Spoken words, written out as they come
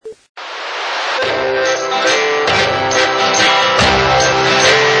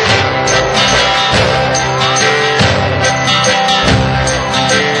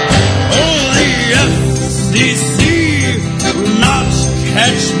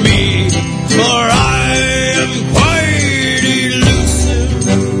me, for I am quite elusive.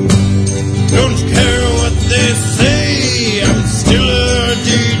 Don't care what they say, I'm still a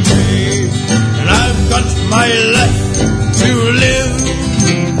DJ, and I've got my life to live.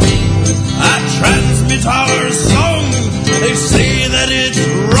 I transmit our song, they say that it's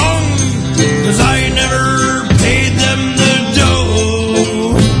wrong, 'cause I never paid them the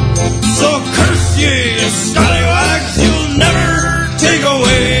dough. So curse ye, scallywags, you'll never take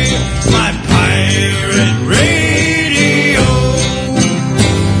away my pirate radio.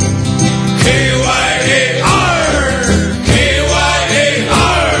 K-Y-A-R,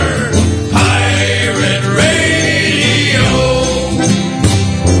 K-Y-A-R, pirate radio.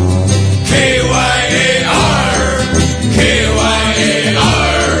 K-Y-A-R, K-Y-A-R,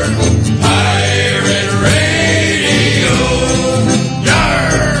 pirate radio. Yarr!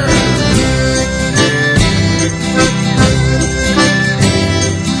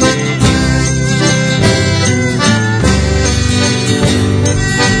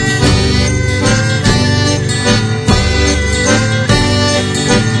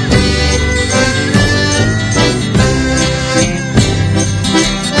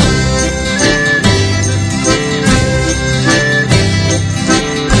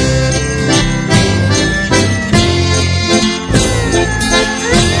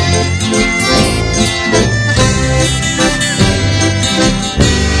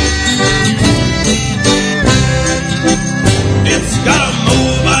 It's got a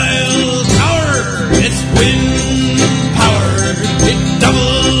mobile tower, it's wind powered, it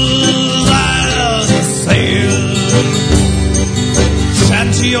doubles as a sail.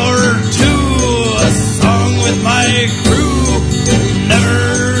 Shanty or two, a song with my crew, never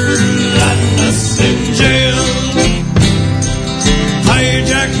land us in jail.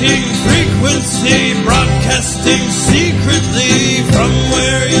 Hijacking frequency, broadcasting secretly from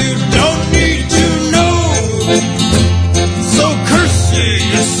where you don't need to know. So curse ye,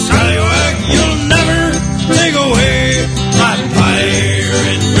 you scallywag, you'll never take away my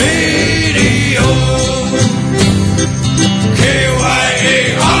pirate radio.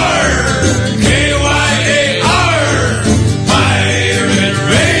 K-Y-A-R, K-Y-A-R, pirate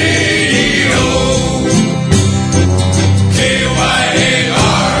radio.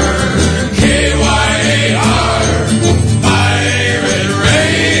 K-Y-A-R, K-Y-A-R, pirate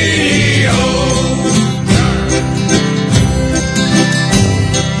radio.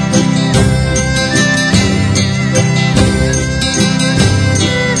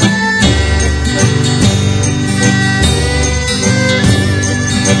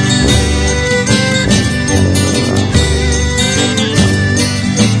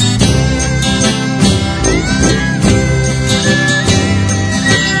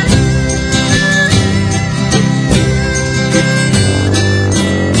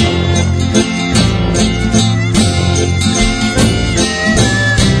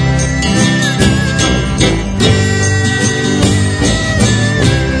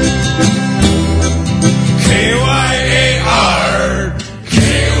 K-Y-A-R,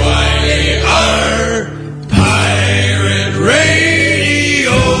 K-Y-A-R, pirate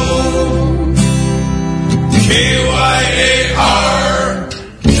radio. K-Y-A-R,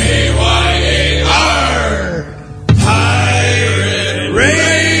 K-Y-A-R, pirate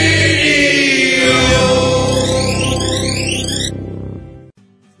radio.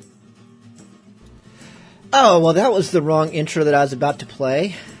 Oh, well, that was the wrong intro that I was about to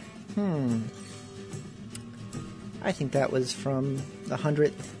play. I think that was from the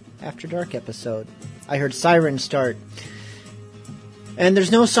 100th After Dark episode. I heard sirens start. And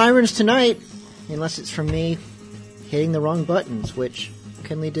there's no sirens tonight, unless it's from me hitting the wrong buttons, which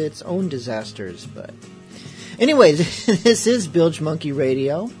can lead to its own disasters. But anyways, this is Bilge Monkey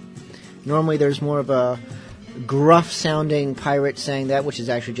Radio. Normally there's more of a gruff-sounding pirate saying that, which is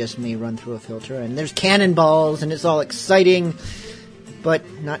actually just me run through a filter. And there's cannonballs, and it's all exciting. But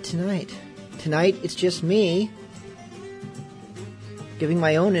not tonight. Tonight, it's just me giving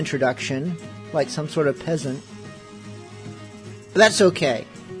my own introduction, like some sort of peasant. But that's okay.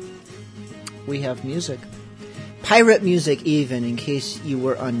 We have music. Pirate music, even, in case you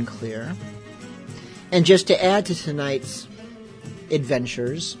were unclear. And just to add to tonight's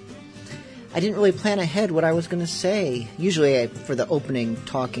adventures, I didn't really plan ahead what I was going to say. Usually, for the opening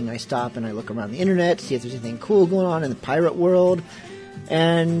talking, I stop and I look around the internet, see if there's anything cool going on in the pirate world.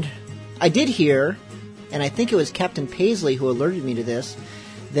 And I did hear, and I think it was Captain Paisley who alerted me to this,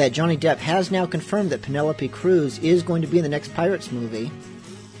 that Johnny Depp has now confirmed that Penelope Cruz is going to be in the next Pirates movie.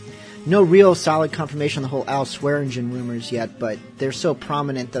 No real solid confirmation on the whole Al Swearingen rumors yet, but they're so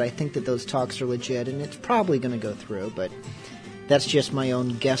prominent that I think that those talks are legit, and it's probably going to go through, but That's just my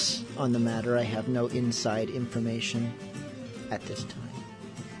own guess on the matter. I have no inside information at this time.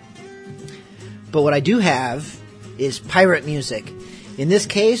 But what I do have is pirate music. In this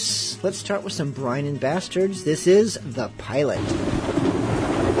case, let's start with some Brine and Bastards. This is The Pilot.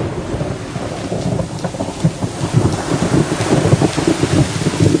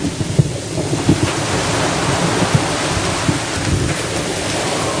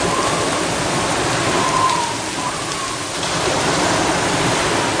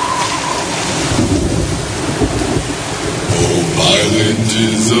 Pilot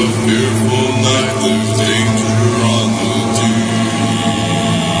is a fearful night, there's danger on the deep.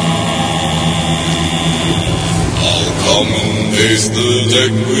 I'll come and pace the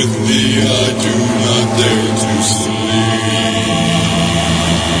deck with thee, I do not dare to sleep.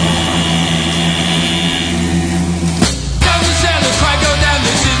 Down the sailor's cry, go down,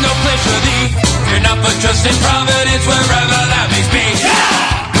 this is no place for thee. Fear not, but trust in Providence wherever thou mayst be. Yeah!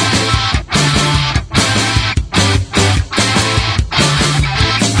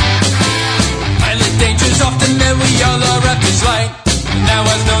 Often then we all are at this light. Now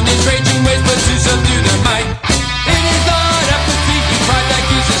has known its raging waves, but to subdue their might. It is Lord at the feet, we pride that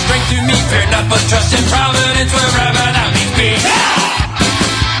gives us strength to meet. Fear not, but trust in Providence wherever thou mayst be.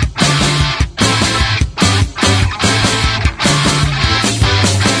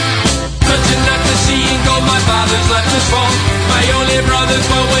 Clutching at the sea and gold, my fathers left us fall. My only brother's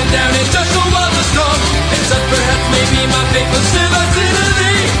boat went down, it just so was a storm. And such perhaps may be my fate, but still I say to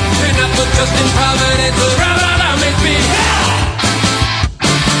thee, fear not, but trust in Providence wherever thou mayst be.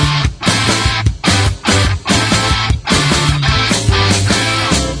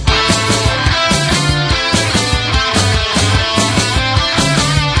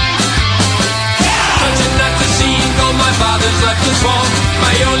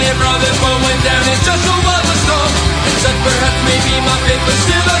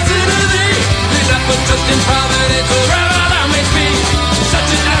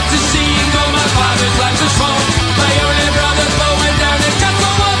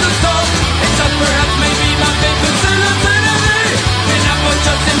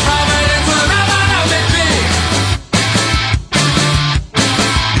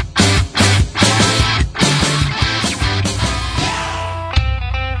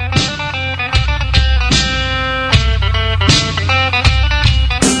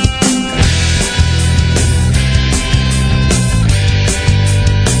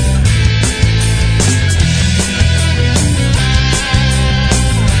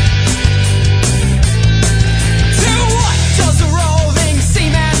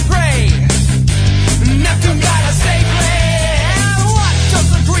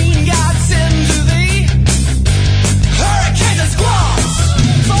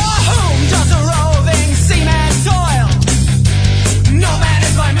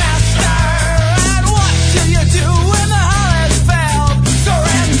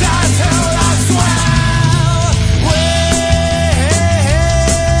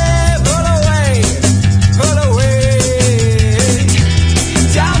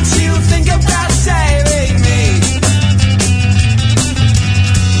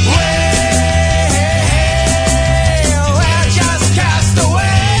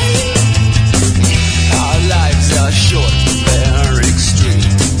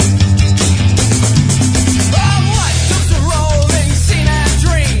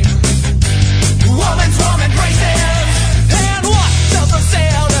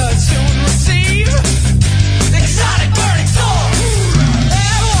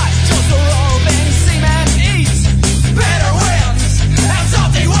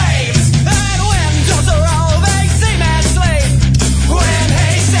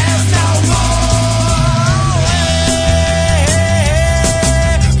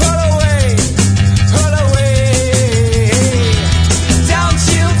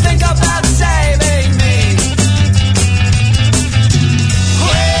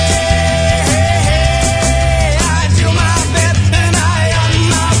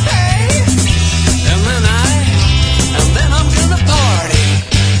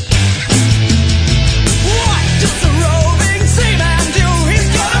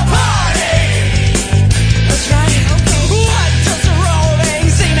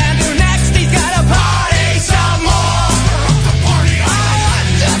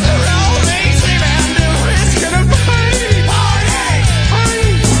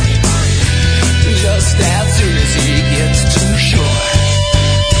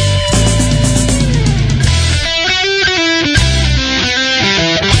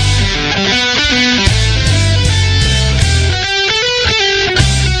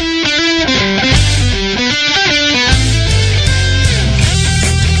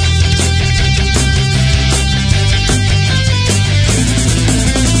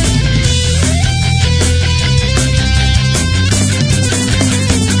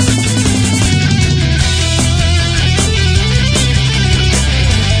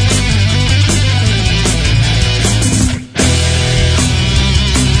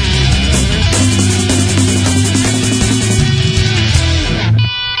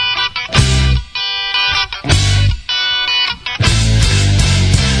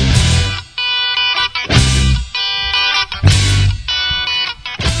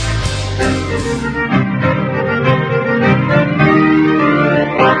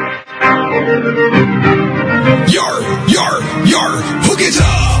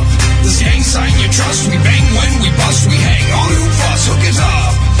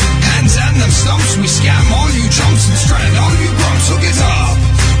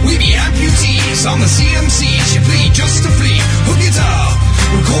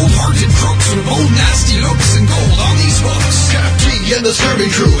 and the scurvy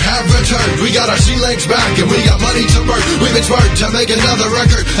crew have returned. We got our sea legs back and we got money to burn. We've been spurred to make another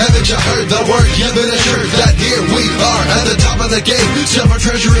record. Haven't you heard the word? You've been assured that here we are at the top of the game. Silver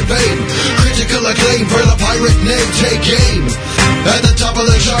treasure in vain. Critical acclaim for the pirate name. Take aim. At the top of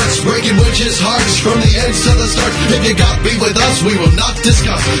the charts, breaking witches' hearts from the ends to the start. If you got beef with us, we will not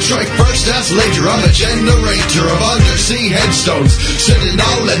discuss. Strike first, ask later. I'm a generator of undersea headstones, sending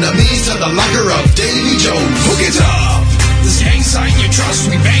all enemies to the locker of Davy Jones. Hook it up. This gang sign you trust.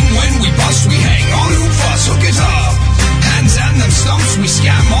 We bang when we bust. We hang all who fuss. Hook it up. Hands and them stumps. We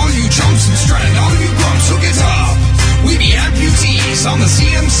scam all you chumps and strand all you grumps. Hook it up. We be amputees on the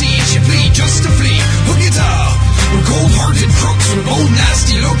CMCs. You bleed just to flee. Hook it up. We're cold-hearted crooks with bold,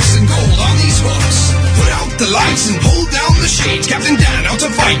 nasty looks and gold on these hooks. Put out the lights and pull down the shades. Captain Dan out to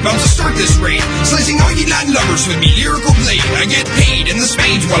fight, bound to start this raid. Slicing all ye landlubbers with me lyrical blade. I get paid in the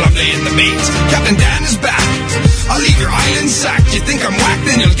spades while I'm laying the mates. Captain Dan is back. I'll leave your island sacked. You think I'm whack,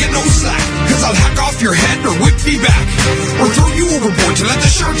 then you'll get no slack. Cause I'll hack off your head or whip me back. Or throw you overboard to let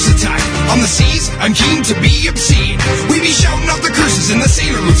the sharks attack. On the seas, I'm keen to be obscene. We be shouting out the curses in the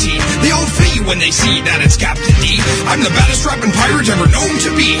sailor routine. They all flee when they see that it's Captain D. I'm the baddest rapping pirate ever known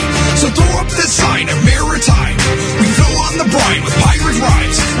to be. So throw up the sign of maritime. We flow on the brine with pirate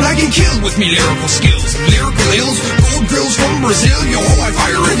rhymes. And I can kill with me lyrical skills. Lyrical ills, gold grills from Brazil. Yo, I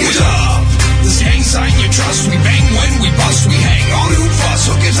fire a hit up. This gang sign you trust. We bang when we bust. We hang all who fuss.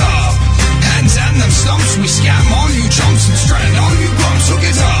 Hook it up. Hands and them stumps. We scam all you chumps and strand all you grumps. Hook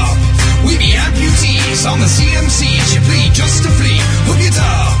it up. We be amputees on the CMCs. You bleed just to flee. Hook it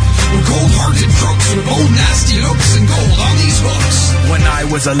up. We're cold-hearted crooks with bold, nasty looks and gold on these hooks. When I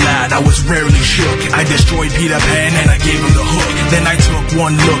was a lad, I was rarely shook. I destroyed Peter Pan and I gave him the hook. Then I took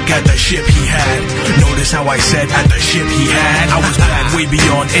one look at the ship he had. Notice how I said at the ship he had. I was bad way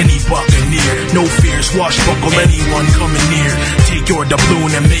beyond any buccaneer. No fear, swashbuckle anyone coming near. Take your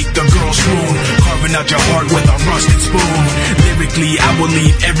doubloon and make the girl swoon. Carving out your heart with a rusted spoon. Lyrically, I will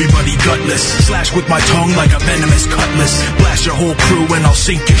leave everybody gutless. Slash with my tongue like a venomous cutlass. Blast your whole crew and I'll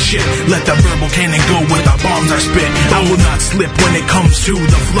sink your ship. Let the verbal cannon go with the bombs I spit. I will not slip when it comes to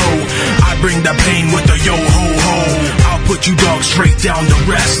the flow. I bring the pain with the yo-ho-ho. I'll put you dogs straight down to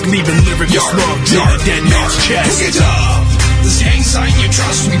rest, leaving lyrical slugs in a dead man's chest. Hook it up. This gang sign you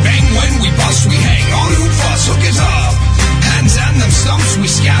trust. We bang when we bust. We hang all who fuss. Hook it up. Hands and them stumps. We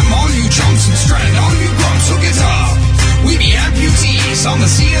scam all you chumps and strand all you grumps. Hook it up. We be amputees on the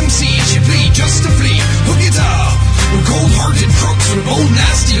CMCs. You bleed just to flee. Hook it up. We're cold-hearted crooks with bold,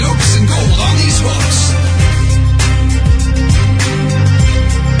 nasty looks and gold on these hooks.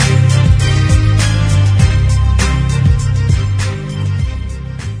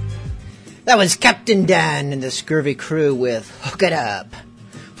 That was Captain Dan and the Scurvy Crew with Hook It Up.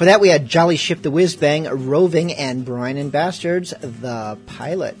 For that we had Jolly Ship the Whiz Bang, Roving, and Brian and Bastards, the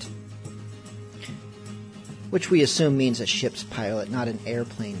Pilot. Which we assume means a ship's pilot, not an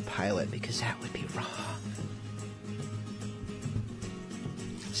airplane pilot, because that would be wrong.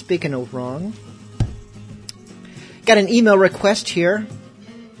 Speaking of wrong, got an email request here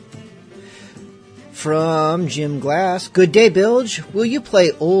from Jim Glass. Good day, Bilge. Will you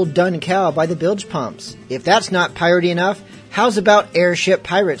play Old Dun Cow by the Bilge Pumps? If that's not piratey enough, how's about Airship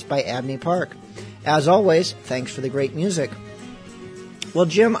Pirates by Abney Park? As always, thanks for the great music. Well,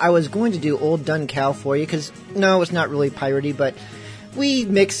 Jim, I was going to do Old Dun Cow for you, because, no, it's not really piratey, but we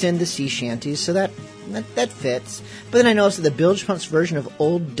mix in the sea shanties, so that fits. But then I noticed that the Bilge Pumps version of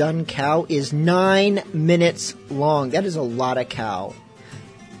Old Dun Cow is 9 minutes long. That is a lot of cow.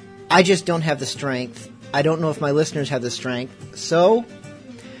 I just don't have the strength. I don't know if my listeners have the strength. So,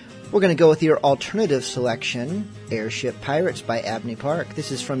 we're going to go with your alternative selection, Airship Pirates by Abney Park.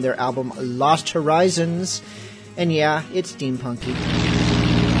 This is from their album Lost Horizons. And yeah, it's steampunky.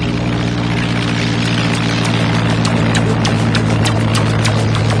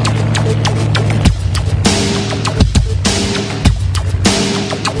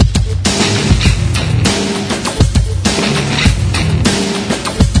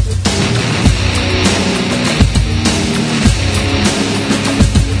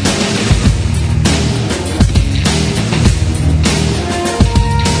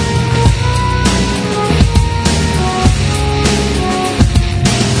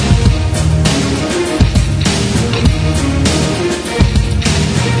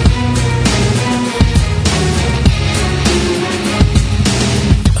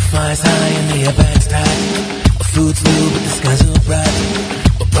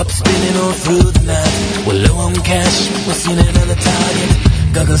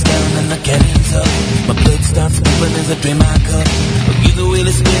 Dream I cut. Either way,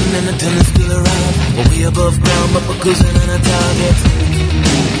 it's spinning and the tennis still around. But we above ground, but we're cruising on a target.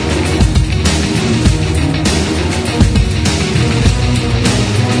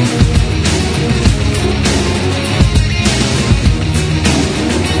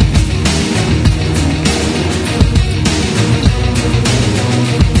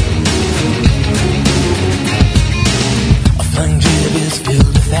 Our flying jib is filled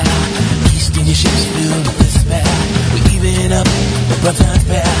with fire. Keystone your ships filled with despair. We even up the broadside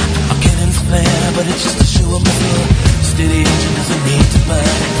bear. Our cannons flare, but it's just a show of muscle. Steady engine doesn't need to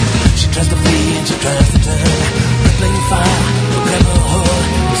burn. She tries to flee and she tries to turn. Rippling fire, we'll grab her hold.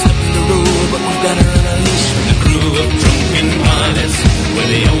 We're stuck in the road, but we've got her on a leash. The crew of drunken pilots, we're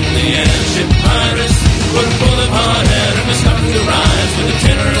the only airship pirates. We're full of hard air and we're starting to rise with the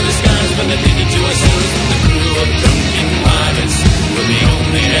terror of the skies when they're thinking to ourselves. The crew of drunken pilots, we're the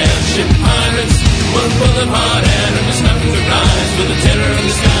only airship pirates. We're full of hard air and we're starting to rise with the terror of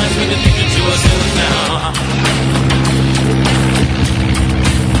the skies when they're thinking to ourselves now.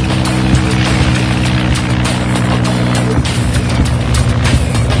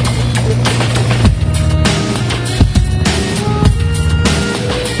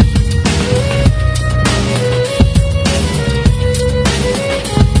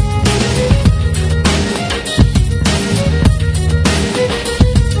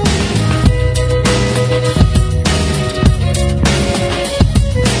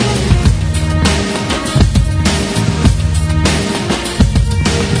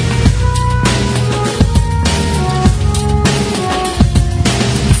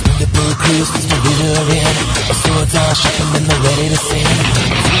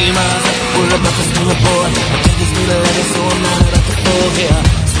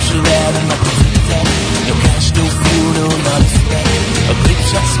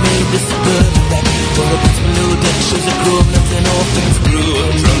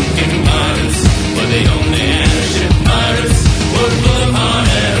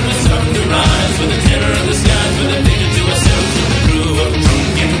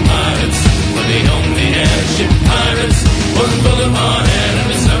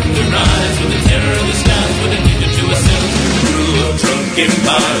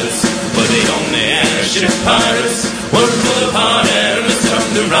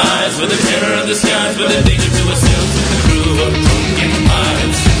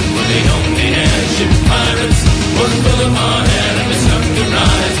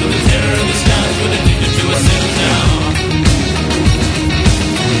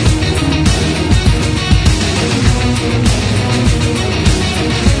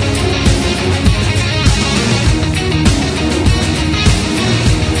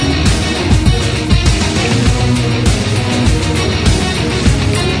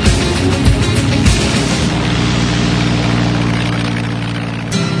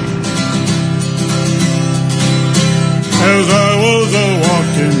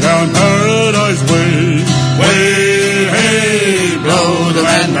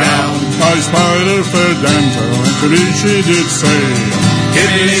 She did say,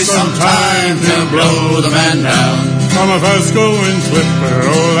 give me some time to blow the man down. I'm a fast-going clipper,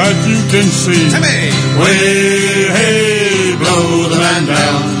 oh, that you can see. Way, hey, blow the man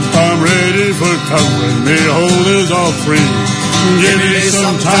down. I'm ready for covering, me hold is all free. Give me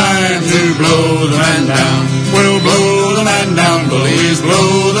some time to blow the man down. We'll blow the man down, please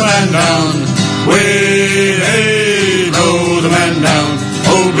blow the man down. Way, hey, blow the man down.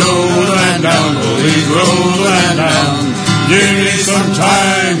 Oh, blow the man down, please blow the man down. Give me some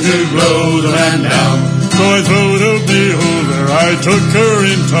time to blow the man down. So I throwed up the holder, I took her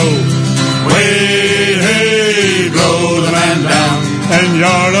in tow. Way, hey, blow the man down. And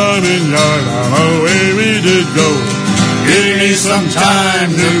yard arm in yard arm, away we did go. Give me some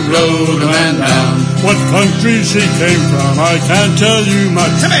time to blow the man down. What country she came from, I can't tell you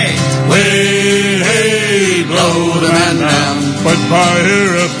much. Way, hey, blow the man down. But by her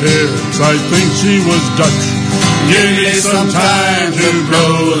appearance, I think she was Dutch. Give me some time to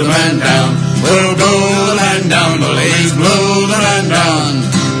blow the man down. We'll blow the man down, please blow the man down.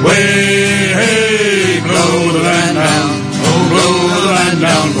 Way, hey, blow the man down. Oh, blow the man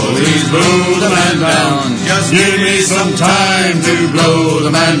down, please blow the man down. Just give me some time to blow the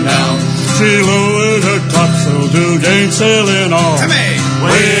man down. She lowered her topsail to gainsail in all.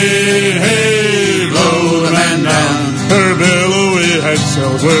 Way, hey, blow the man down. Her billowy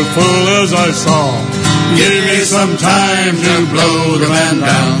headsails were full as I saw. Give me some time to blow the man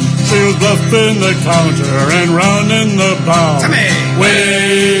down. She was bluffing the counter and rounding the bow.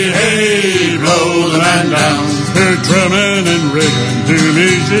 Way, hey, blow the man down. Her trimming and rigging to me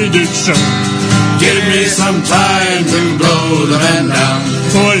she did show. Give me some time to blow the man down.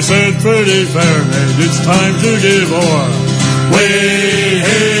 So I said, pretty fair maid, it's time to give o'er. Way,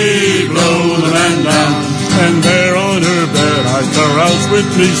 hey, blow the man down. And there on her bed I carouse with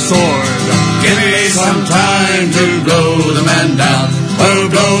me sword. Give me some time to blow the man down. Well,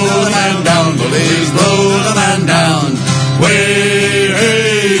 blow the man down, please blow the man down. Way,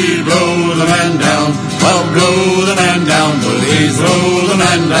 hey, blow the man down. Well, blow the man down, please blow the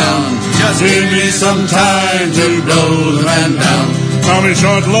man down. Just give me some time to blow the man down. Now me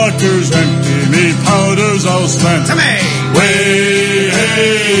shot lockers empty, me powders all spent. To me! Way,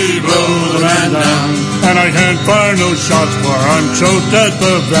 hey, blow the man down. And I can't fire no shots for I'm choked at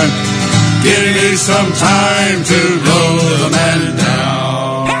the vent. Give me some time to blow the man down.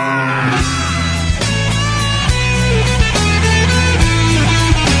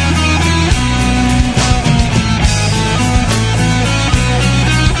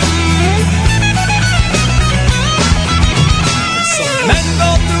 Some men go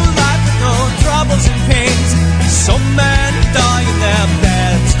through life with no troubles and pains. Some men die in their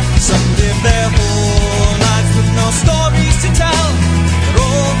beds. Some live their whole lives with no stories to tell. They're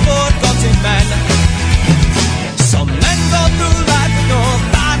all forgotten men. Some men go through life with no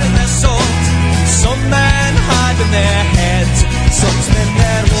thought in their souls. Some men hide in their heads. Some spend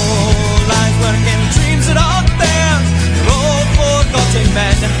their whole life working dreams that aren't theirs. They're all forgotten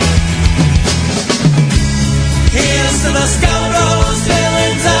men. Here's to the scoundrels,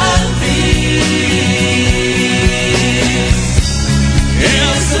 villains and thieves.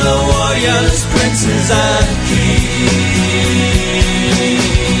 Here's to the warriors, princes and kings.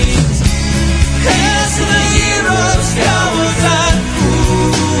 Here's to the heroes, cowards and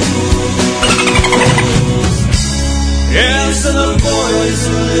fools. Here's to the boys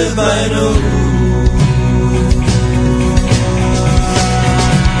who live by no rules.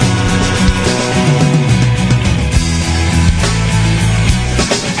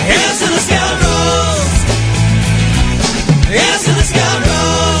 Here's to the scoundrels. Here's to the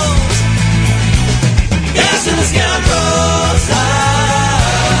scoundrels. Here's to the scoundrels.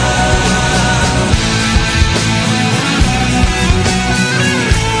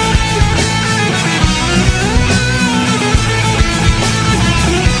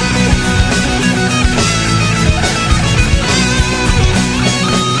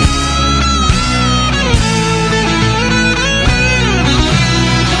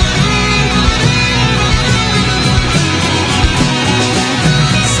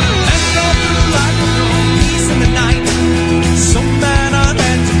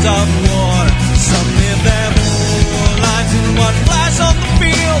 Of war. Some live their whole lives in one flash on the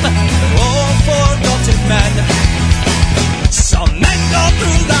field. They're all forgotten men. Some men go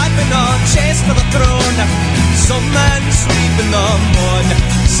through life in a chase for the throne. Some men sleep in the moon.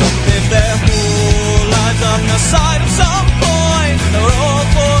 Some live their whole lives on the side of some coin. They're all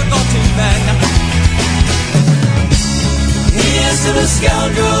forgotten men. Here's to the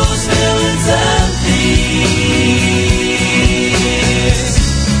scoundrels, villains and thieves.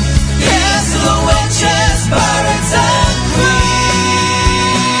 Here's to the witches, pirates and queens.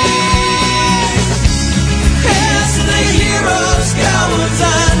 Here's to the heroes, cowards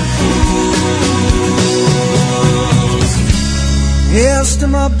and fools. Here's to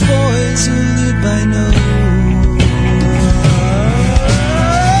my boys who lead by no rules.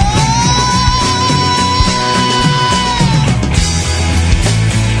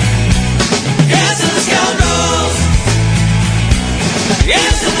 Here's to the scoundrels.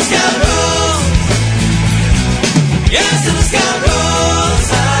 Yes to the scoundrels. Yes to the scoundrels.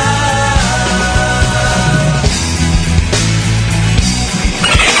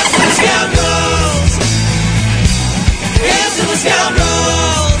 Yes to the scoundrels. Yes to the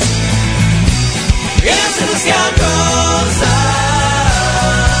scoundrels. Yes to the scoundrels.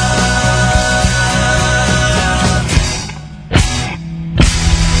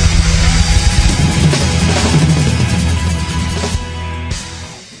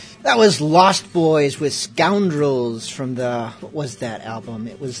 That was Lost Boys with Scoundrels from the, what was that album?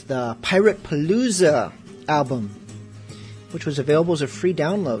 It was the Pirate Palooza album, which was available as a free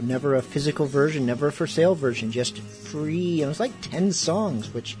download, never a physical version, never a for sale version, just free. It was like 10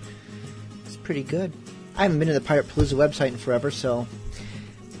 songs, which is pretty good. I haven't been to the Pirate Palooza website in forever, so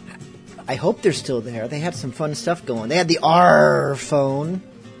I hope they're still there. They had some fun stuff going. They had the R phone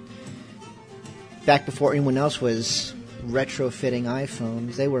back before anyone else was retrofitting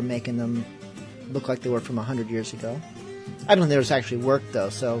iPhones. They were making them look like they were from 100 years ago. I don't think those actually work, though,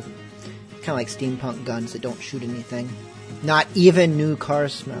 so kind of like steampunk guns that don't shoot anything. Not even new car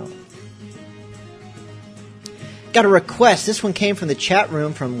smell. Got a request. This one came from the chat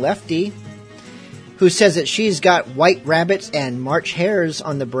room from Lefty, who says that she's got white rabbits and March hares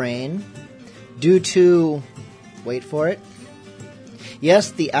on the brain due to, wait for it, yes,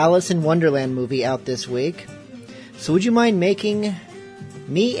 the Alice in Wonderland movie out this week. So would you mind making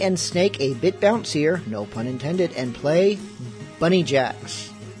me and Snake a bit bouncier, no pun intended, and play Bunny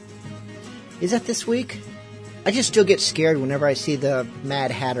Jacks? Is that this week? I just still get scared whenever I see the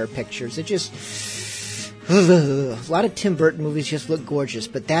Mad Hatter pictures. It just... a lot of Tim Burton movies just look gorgeous,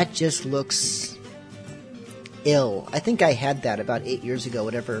 but that just looks ill. I think I had that about 8 years ago,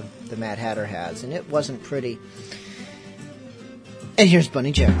 whatever the Mad Hatter has, and it wasn't pretty. And here's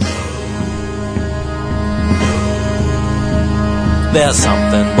Bunny Jacks. There's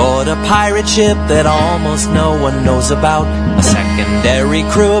something aboard a pirate ship that almost no one knows about. A secondary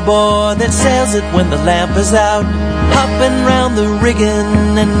crew aboard that sails it when the lamp is out. Hopping round the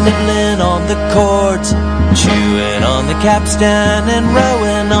rigging and nibbling on the cords, chewing on the capstan and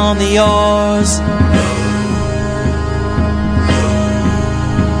rowing on the oars.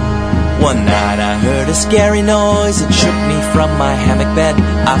 One night I heard a scary noise, it shook me from my hammock bed.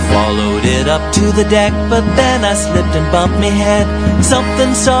 I followed it up to the deck, but then I slipped and bumped me head.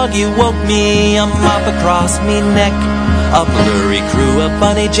 Something soggy woke me, a mop across me neck. A blurry crew of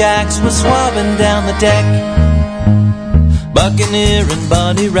Bunny Jacks was swabbing down the deck. Buccaneer and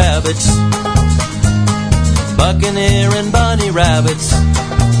bunny rabbits, Buccaneer and bunny rabbits,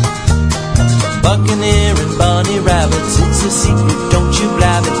 Buccaneer and bunny rabbits, it's a secret, don't you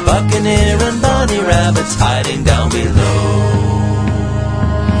blab it. Buccaneer and bunny rabbits hiding down below.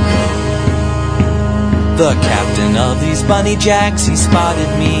 The captain of these Bunny Jacks, he spotted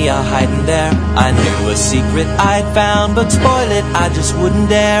me a-hiding there. I knew a secret I'd found, but spoil it I just wouldn't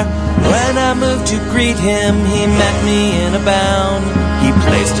dare. When I moved to greet him, he met me in a bound. He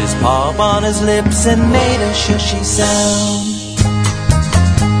placed his paw on his lips and made a shushy sound.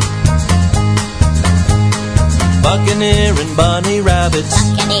 Buccaneer and bunny rabbits,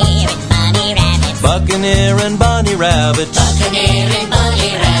 Buccaneer and bunny rabbits, Buccaneer and bunny rabbits, Buccaneer and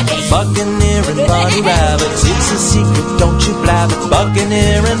bunny rabbits, Buccaneer and bunny rabbits, it's a secret, don't you blab it.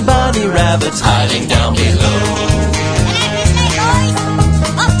 Buccaneer and bunny rabbits hiding down below.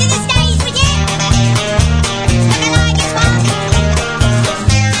 Off to the stage with you. And I like as well.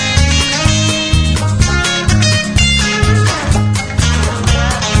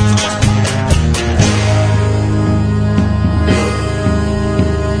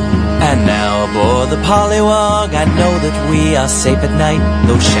 And now aboard the Pollywog, I know that we are safe at night.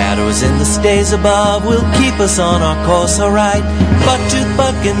 Those shadows in the stays above will keep us on our course alright. Buck-toothed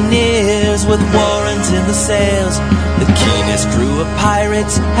buccaneers with warrants in the sails, the keenest crew of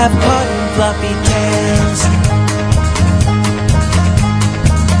pirates have cotton fluffy tails.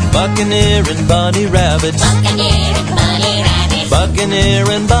 Buccaneer and bunny rabbits, Buccaneer and bunny rabbits, Buccaneer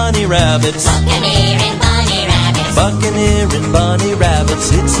and bunny rabbits, Buccaneer and bunny rabbits, Buccaneer and bunny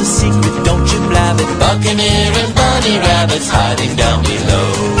rabbits, it's a secret, don't you blab it. Buccaneer and bunny rabbits hiding down below.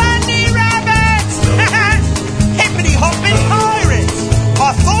 Bunny rabbits! Hippity hopping pirates!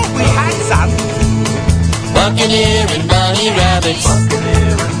 I thought we had some. Buccaneer and bunny rabbits,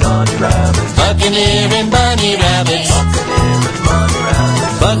 Buccaneer and bunny rabbits, Buccaneer and bunny rabbits,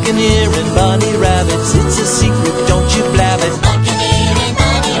 Buccaneer and bunny rabbits, it's a secret, don't you blab it. Buccaneer and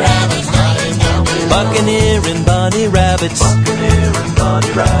bunny rabbits hiding down below. Buccaneer and bunny rabbits, Buccaneer and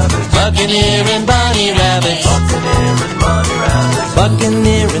bunny rabbits, Buccaneer and bunny rabbits, Buccaneer and bunny rabbits,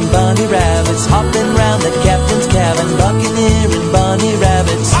 Buccaneer and bunny rabbits, hopping round the captain's cabin. Buccaneer and bunny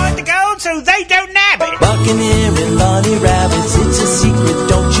rabbits, Hide the gold so they don't nab it. Buccaneer and bunny rabbits, it's a secret,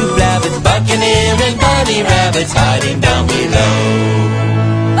 don't you blab it. Buccaneer and bunny rabbits hiding down below.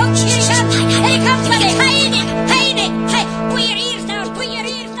 Oh, here it comes, buddy. Hide it, hide it. Hide. Put your ears down, put your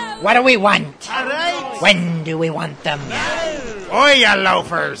ears down. What do we want? When do we want them? Oi, you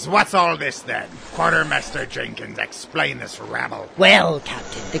loafers! What's all this then? Quartermaster Jenkins, explain this rabble. Well,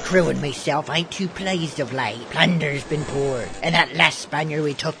 Captain, the crew and myself ain't too pleased of late. Plunder's been poured, and that last Spaniard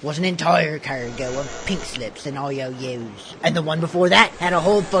we took was an entire cargo of pink slips and IOUs. And the one before that had a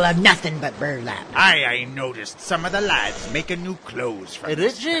hold full of nothing but burlap. I noticed some of the lads making new clothes from It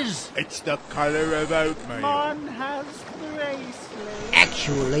is. It's the colour of oatmeal. Man has the bracelet.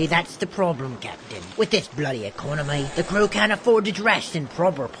 Actually, that's the problem, Captain. With this bloody economy, the crew can't afford to dress in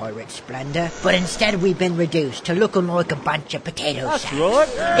proper pirate splendour, but instead we've been reduced to looking like a bunch of potato That's sacks. right.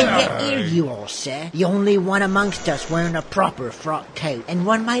 And yet here you are, sir. The only one amongst us wearing a proper frock coat, and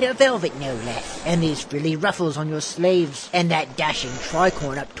one made of velvet no less. And these frilly ruffles on your sleeves, and that dashing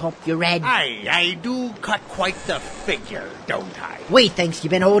tricorn up top your head. I do cut quite the figure, don't I? We thinks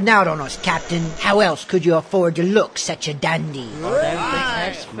you've been holding out on us, Captain. How else could you afford to look such a dandy? I don't think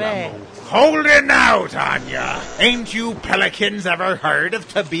that's fair. holding out on ya. Ain't you pelicans ever heard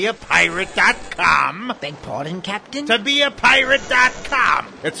of tobeapirate.com? Beg pardon, Captain? Tobeapirate.com.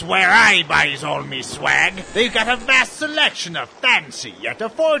 It's where I buys all me swag. They've got a vast selection of fancy yet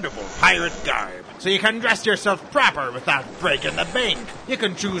affordable pirate garb, so you can dress yourself proper without breaking the bank. You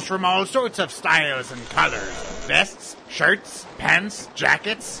can choose from all sorts of styles and colors. Vests, shirts, pants,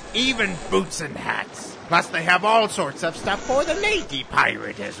 jackets, even boots and hats. Plus, they have all sorts of stuff for the lady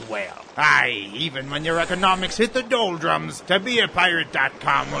pirate as well. Aye, even when your economics hit the doldrums,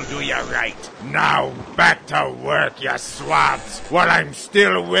 tobeapirate.com will do you right. Now, back to work, you swabs, while I'm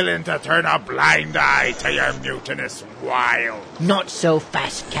still willing to turn a blind eye to your mutinous wiles. Not so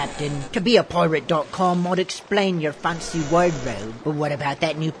fast, Captain. Tobeapirate.com might explain your fancy wardrobe, but what about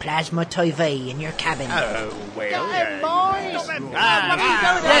that new plasma TV in your cabin? Oh, well,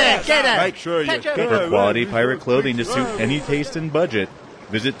 Make sure you for quality pirate clothing to suit any taste and budget,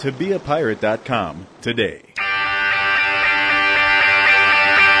 visit tobeapirate.com today.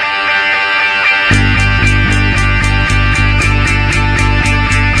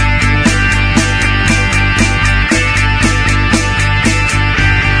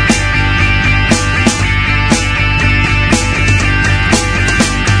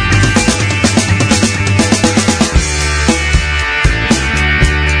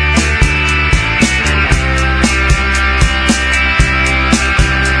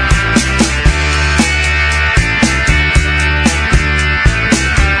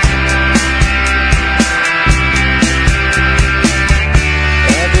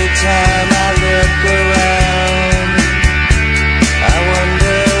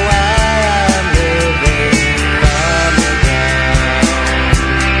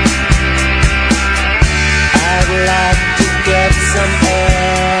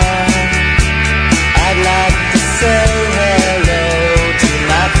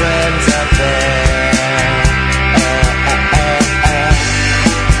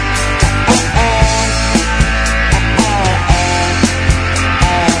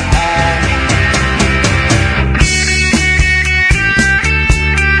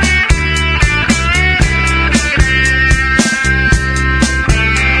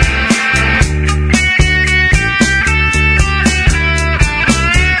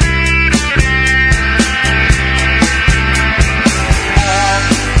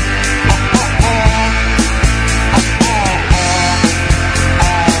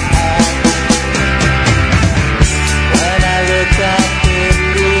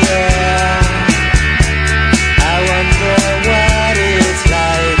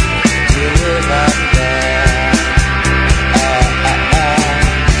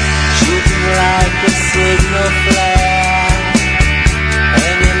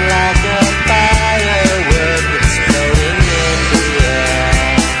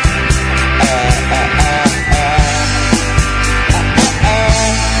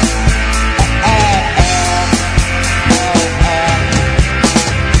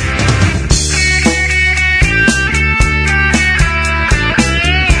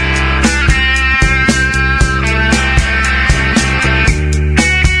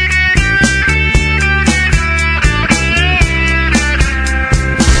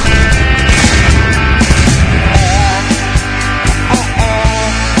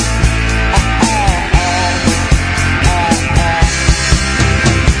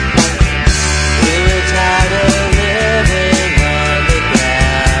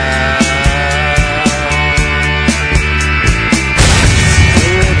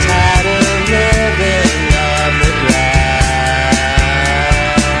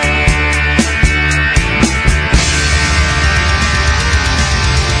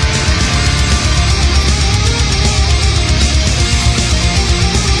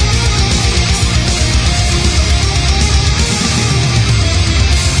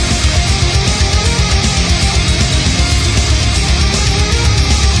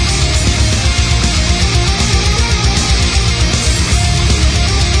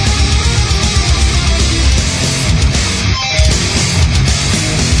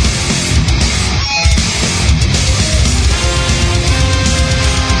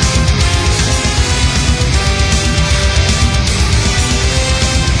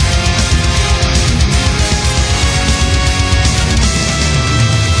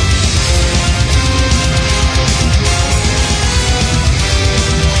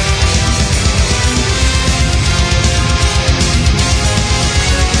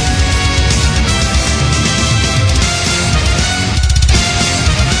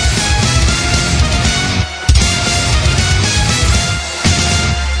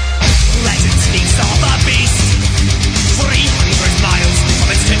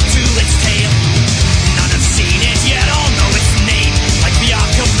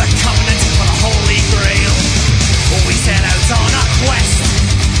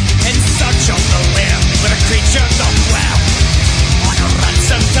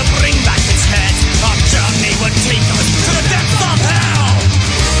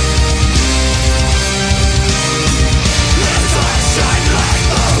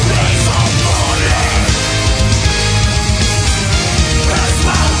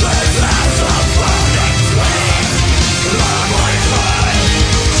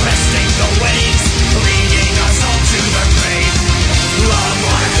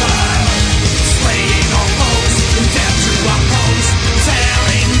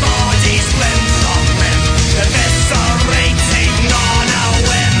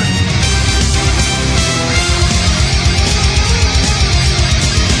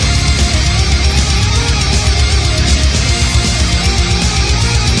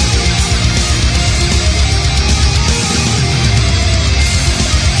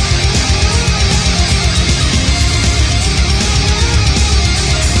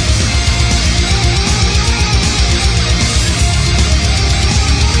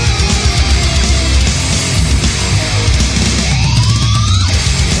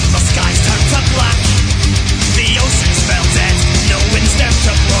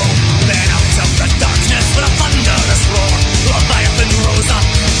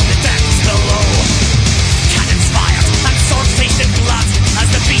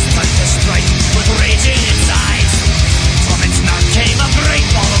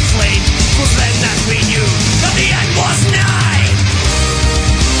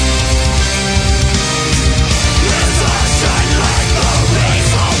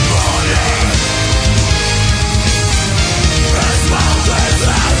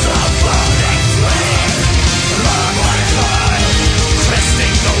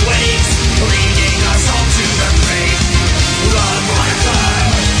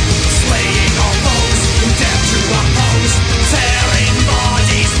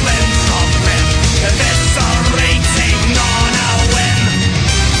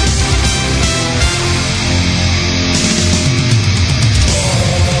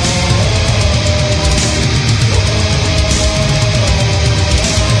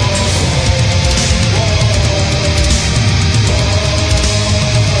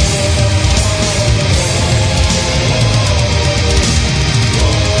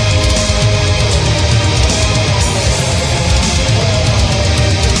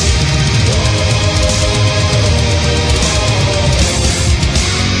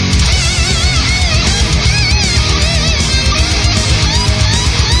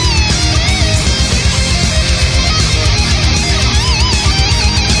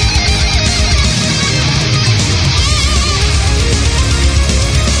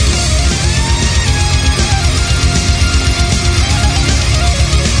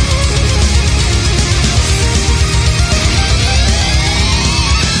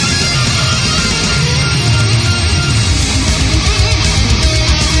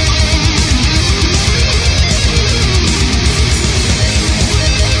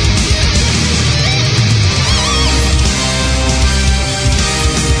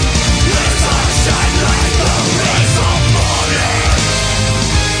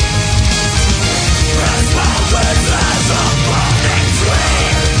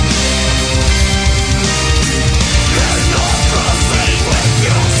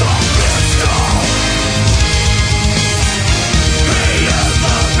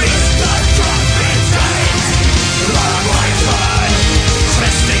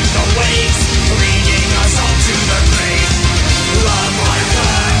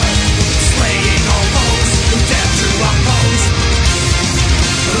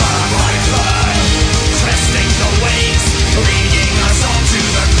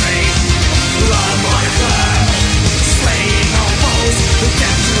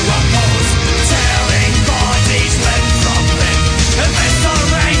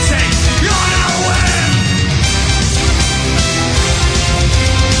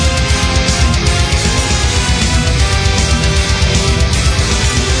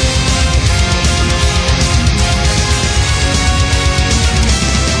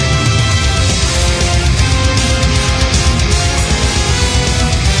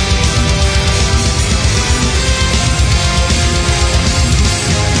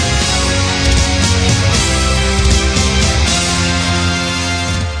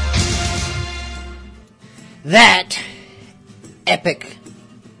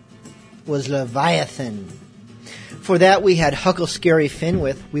 was Leviathan. For that, we had Huckle Scary Finn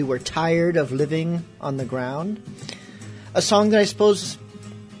with We Were Tired of Living on the Ground. A song that I suppose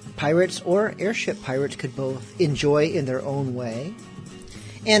pirates or airship pirates could both enjoy in their own way.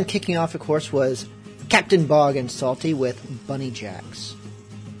 And kicking off, of course, was Captain Bog and Salty with Bunny Jacks.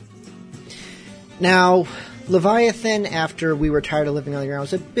 Now, Leviathan, after We Were Tired of Living on the Ground,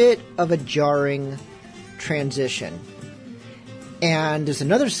 was a bit of a jarring transition. And there's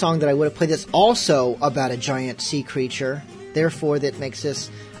another song that I would have played that's also about a giant sea creature. Therefore, that makes this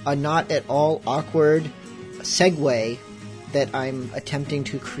a not at all awkward segue that I'm attempting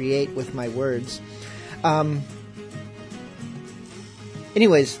to create with my words.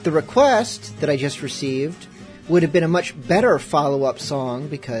 Anyways, the request that I just received would have been a much better follow-up song,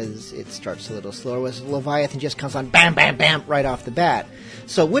 because it starts a little slower, was Leviathan just comes on bam, bam, bam right off the bat.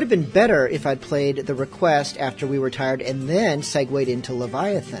 So it would have been better if I'd played the request after We Were Tired and then segued into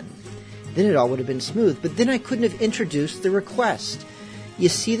Leviathan. Then it all would have been smooth. But then I couldn't have introduced the request. You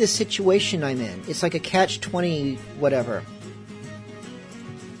see the situation I'm in. It's like a catch-20 whatever.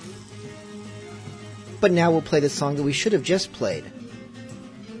 But now we'll play the song that we should have just played,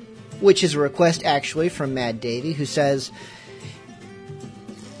 which is a request actually from Mad Davey, who says,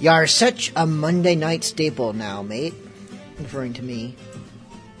 "You're such a Monday night staple now, mate," referring to me.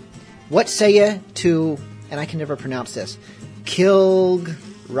 "What say ye to," and I can never pronounce this,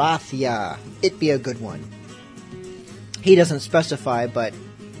 "Kilgrathia? It be a good one." He doesn't specify, but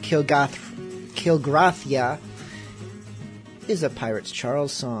Kilgrathia is a Pirates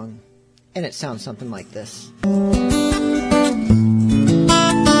Charles song, and it sounds something like this. Oh,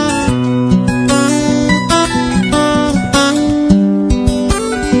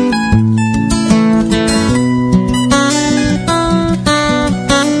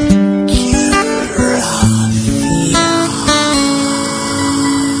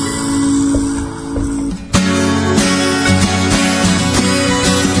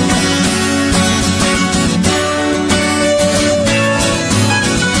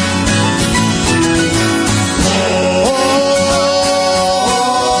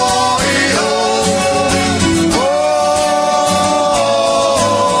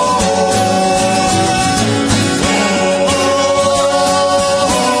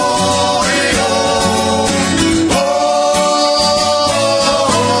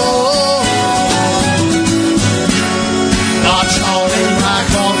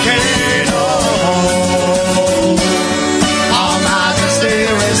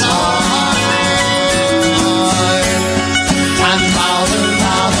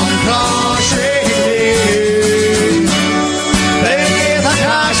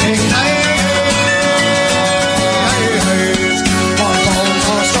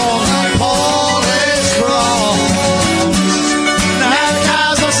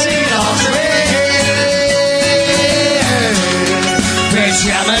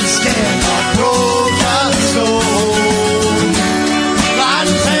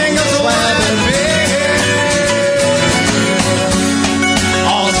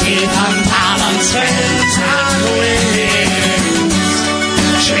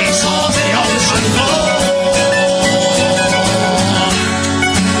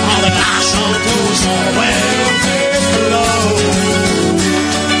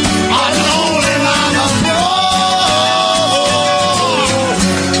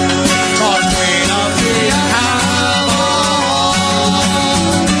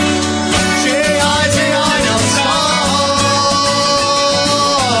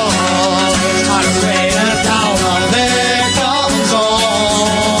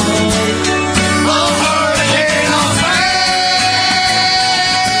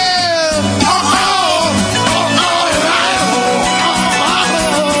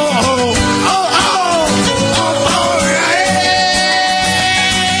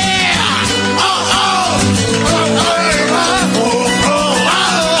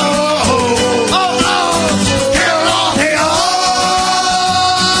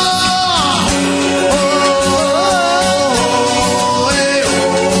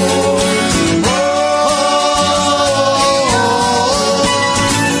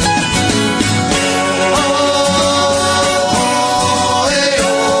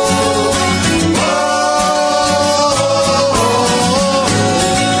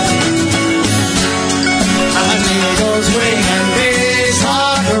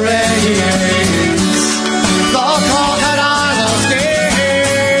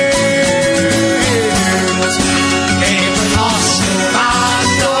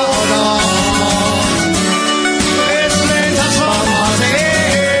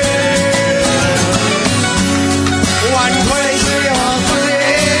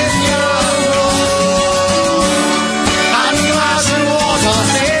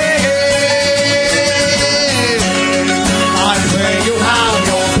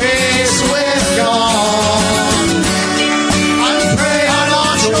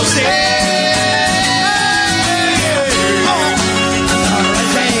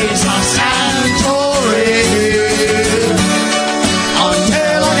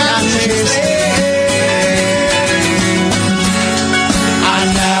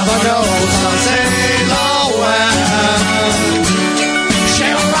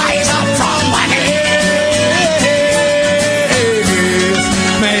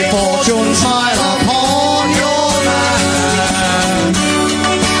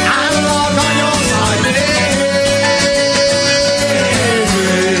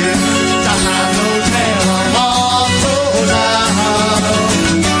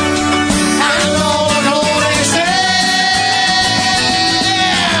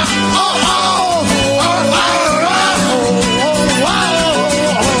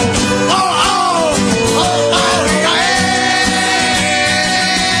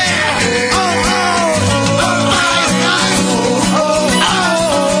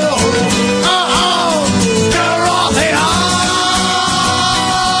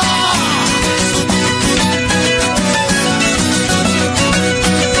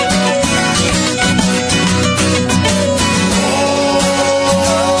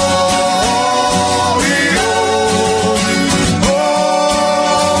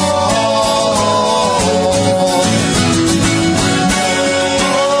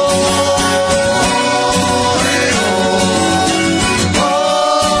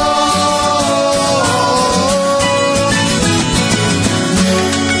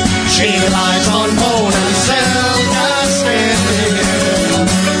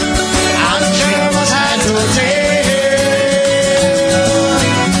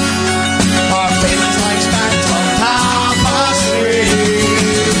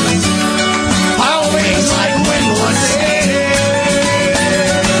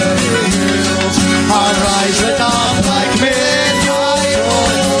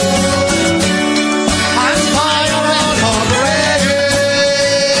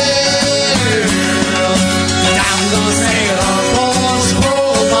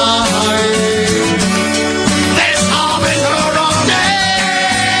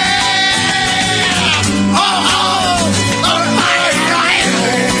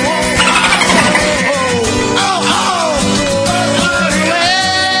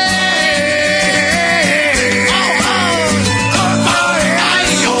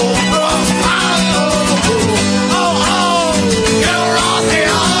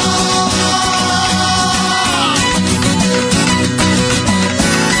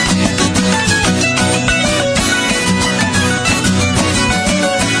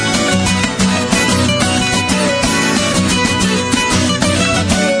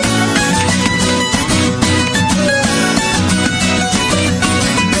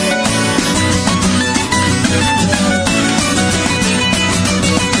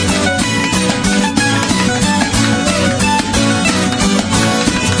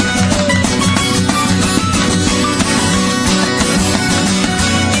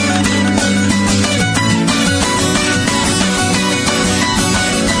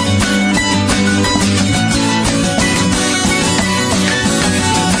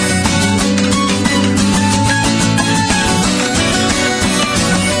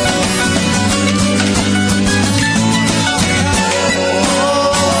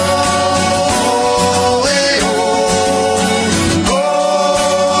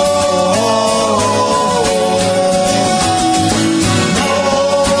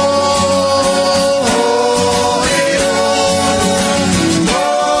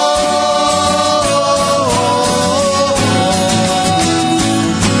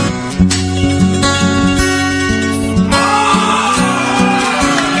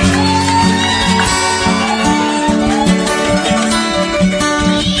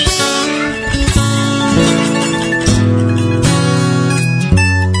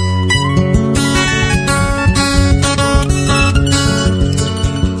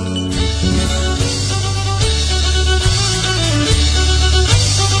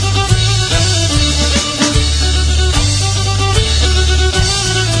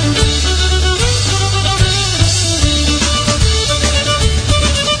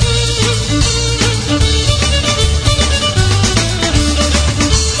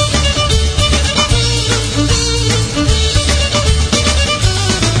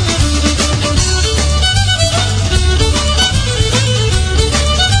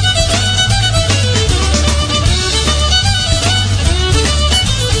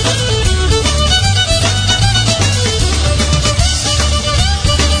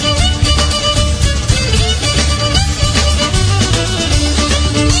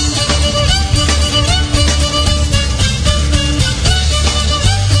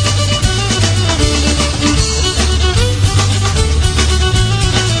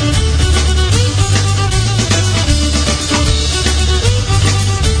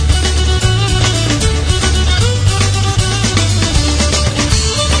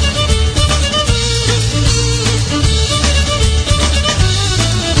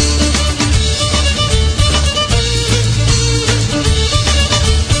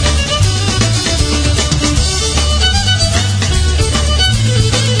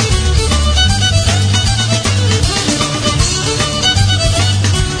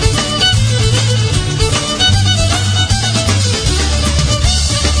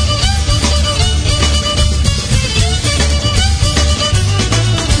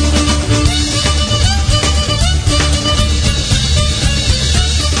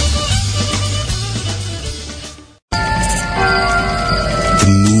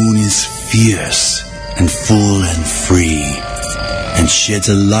 and sheds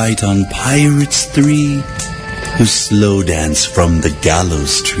a light on pirates 3 who slow dance from the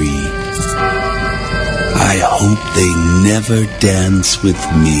gallows tree. I hope they never dance with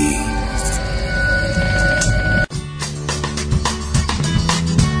me.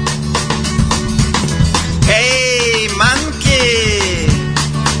 Hey, monkey!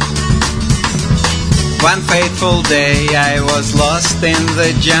 One fateful day I was lost in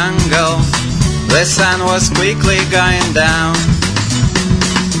the jungle. The sun was quickly going down,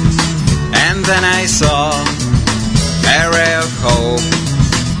 and then I saw a ray of hope,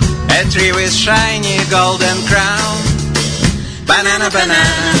 a tree with shiny golden crown. Banana,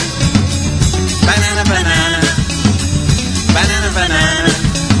 banana, banana, banana, banana, banana,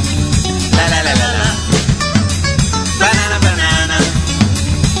 la la la la la. Banana, banana,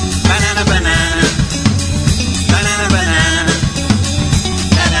 banana, banana, banana, banana,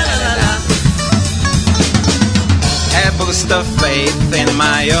 la la la la la. A boost of faith in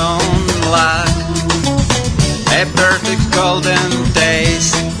my own luck, a perfect golden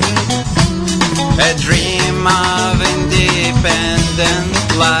taste, a dream of independent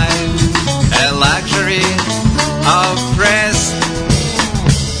life, a luxury of rest.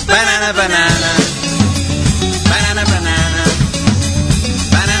 Banana, banana, banana, banana,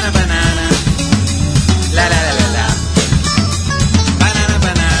 banana, banana, la la la la la. Banana,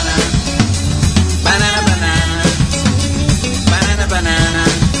 banana, banana, banana, banana, banana,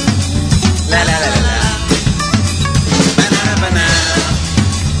 la la la la la. Banana, banana,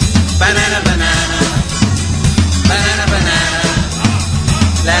 banana, banana, banana, banana,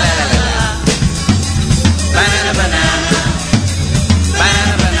 la la la la la. Banana, banana,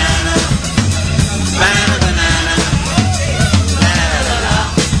 banana, banana, banana, banana, la la la la la.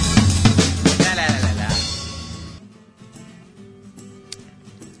 La la la la la.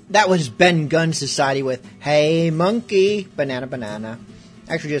 That was Ben Gunn Society with Hey Monkey, Banana Banana.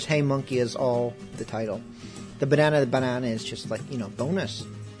 Actually, just Hey Monkey is all the title. The banana is just like, bonus.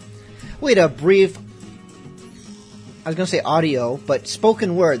 We had a brief, I was going to say audio, but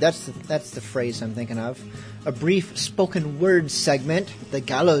spoken word, that's the phrase I'm thinking of. A brief spoken word segment, The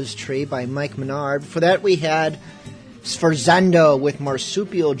Gallows Tree by Mike Menard. For that we had Sforzando with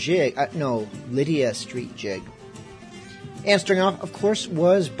Marsupial Jig, Lydia Street Jig. And starting off, of course,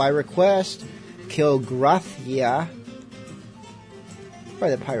 was by request, Kilgrathia by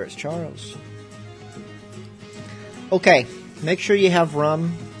the Pirates Charles. Okay, make sure you have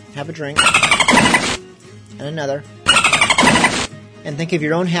rum, have a drink, and another, and think of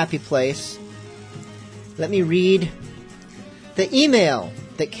your own happy place. Let me read the email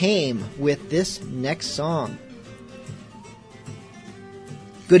that came with this next song.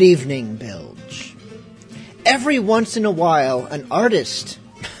 Good evening, Bilge. Every once in a while, an artist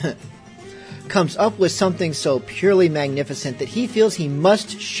comes up with something so purely magnificent that he feels he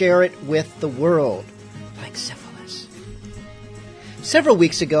must share it with the world, like syphilis. Several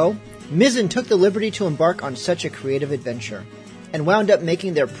weeks ago, Mizzen took the liberty to embark on such a creative adventure, and wound up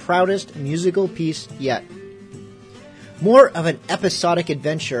making their proudest musical piece yet. More of an episodic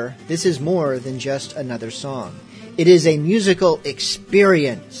adventure, this is more than just another song. It is a musical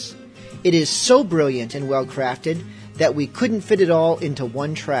experience. It is so brilliant and well-crafted that we couldn't fit it all into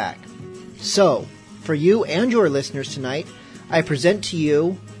one track. So, for you and your listeners tonight, I present to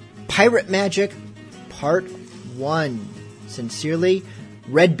you Pirate Magic Part 1. Sincerely,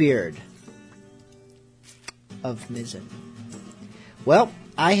 Redbeard of Mizzen. Well,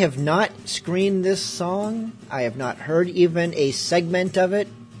 I have not screened this song. I have not heard even a segment of it.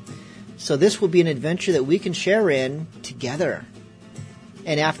 So this will be an adventure that we can share in together.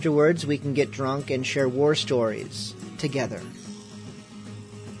 And afterwards, we can get drunk and share war stories together.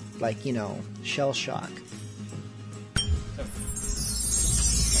 Like, shell shock.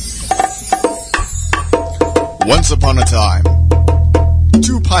 Once upon a time,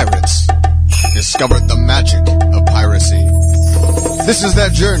 two pirates discovered the magic of piracy. This is their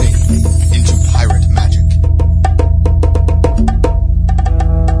journey into pirate magic.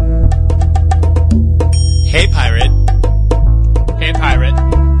 Hey, pirate. Hey, pirate.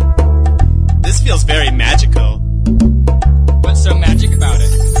 This feels very magical. What's so magic about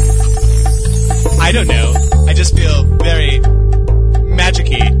it? I don't know. I just feel very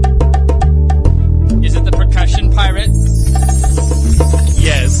magic-y. Is it the percussion pirate?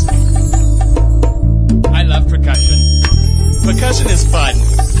 Yes. I love percussion. Percussion is fun.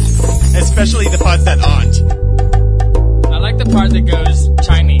 Especially the parts that aren't. I like the part that goes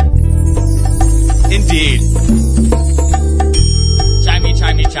chimey. Indeed. Chimey,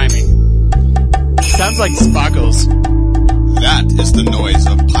 chimey, chimey. Sounds like sparkles. That is the noise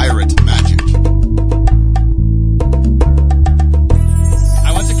of pirate magic.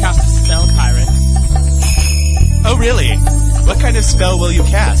 What kind of spell will you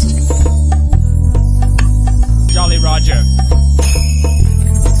cast? Jolly Roger.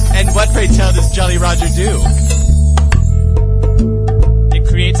 And what, pray tell, does Jolly Roger do? It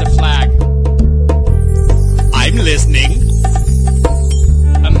creates a flag. I'm listening.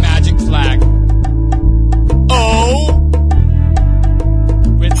 A magic flag. Oh!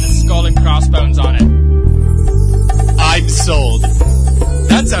 With the skull and crossbones on it. I'm sold.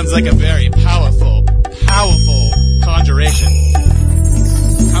 That sounds like a very powerful conjuration.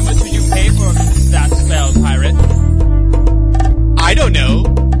 How much would you pay for that spell, pirate? I don't know.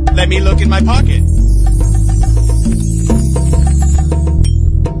 Let me look in my pocket.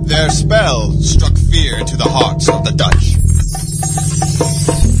 Their spell struck fear into the hearts of the Dutch.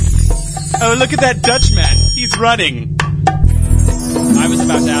 Oh, look at that Dutchman. He's running. I was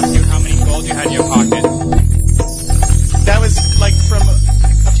about to ask you how many gold you had in your pocket. That was like from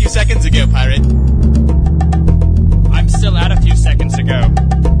a few seconds ago, pirate. I'm still at a few seconds ago.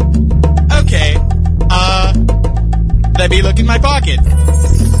 Okay. Let me look in my pocket.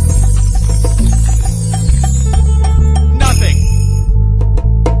 Nothing.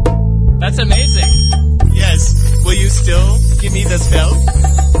 That's amazing. Yes. Will you still give me the spell?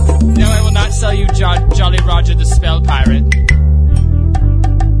 No, I will not sell you Jolly Roger the spell, pirate.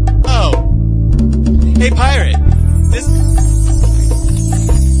 Oh. Hey, pirate.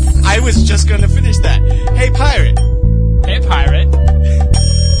 I was just going to finish that. Hey, pirate. Hey, pirate.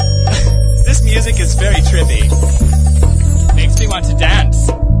 This music is very trippy. Makes me want to dance.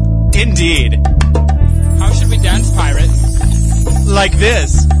 Indeed. How should we dance, pirate? Like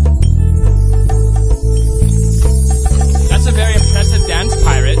this. That's a very impressive dance,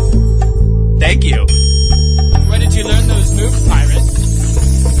 pirate. Thank you. Where did you learn those moves, pirate?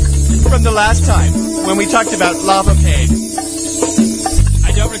 From the last time, when we talked about lava pain.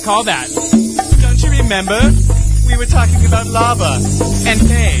 I don't recall that. Don't you remember? We were talking about lava and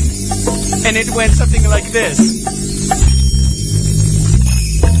pain. And it went something like this.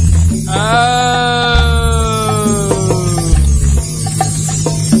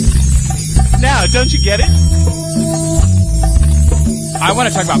 Now, don't you get it? I want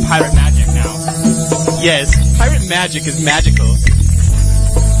to talk about pirate magic now. Yes, pirate magic is magical.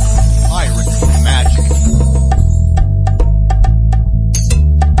 Pirate magic.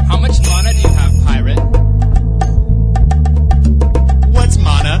 How much mana do you have, pirate? What's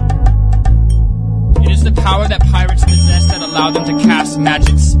mana? It is the power that pirates possess that allow them to cast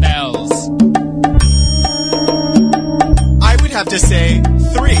magic spells. I would have to say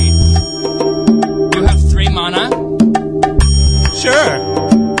 3. You have 3 mana? Sure.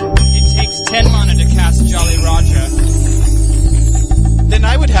 It takes 10 mana to cast Jolly Roger. Then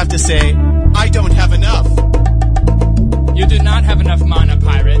I would have to say, I don't have enough. You do not have enough mana,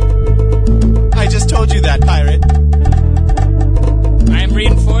 pirate. I just told you that, pirate. I am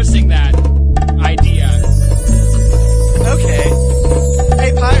reinforcing that idea. Okay.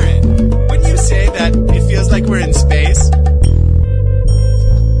 Hey, pirate, wouldn't you say that it feels like we're in space?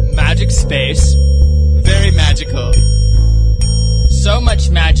 Magic space. Very magical. So much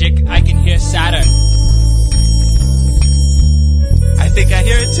magic, I can hear Saturn. I think I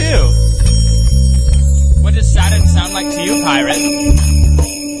hear it too. What does Saturn sound like to you, pirate?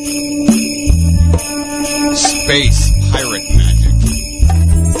 Space pirate magic.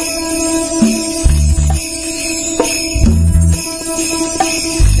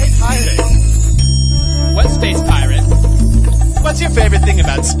 Hey, pirate. What space pirate? What's your favorite thing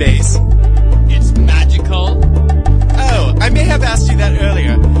about space? It's magical. Oh, I may have asked you that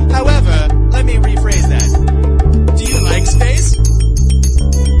earlier. However, let me rephrase that. Do you like space?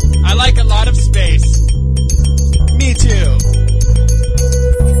 I like a lot of space. Me too.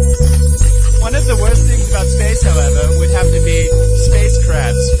 One of the worst things about space, however, would have to be space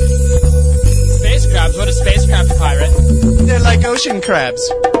crabs. Space crabs? What are space crabs, pirate? They're like ocean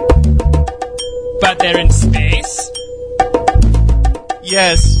crabs. But they're in space?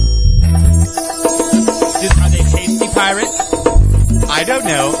 Yes. Are they tasty, pirate? I don't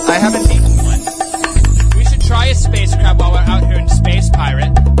know. I haven't eaten one. We should try a space crab while we're out here in space,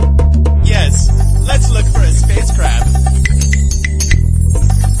 pirate. Yes. Let's look for a space crab.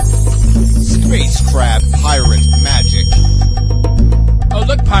 Space crab pirate magic. Oh,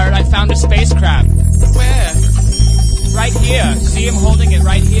 look, pirate. I found a space crab. Where? Right here. See him holding it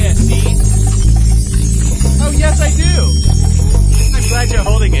right here. See? Oh, yes, I do. I'm glad you're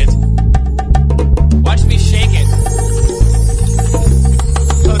holding it. Watch me shake it.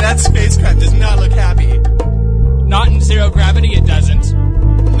 Oh, that space crab does not look happy. Not in zero gravity, it doesn't.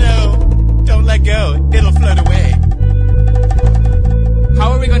 No, don't let go. It'll float away.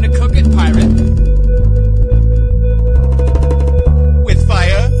 How are we going to cook it, pirate?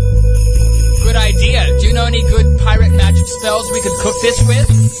 fish with?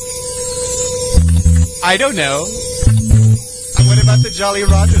 I don't know. What about the Jolly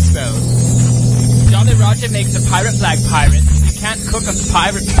Roger spell? Jolly Roger makes a pirate flag pirate. You can't cook a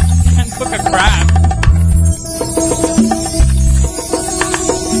pirate. You can't cook a crab.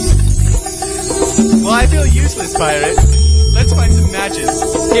 Well, I feel useless, pirate. Let's find some matches.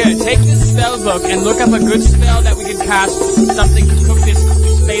 Here, take this spell book and look up a good spell that we can cast something to cook this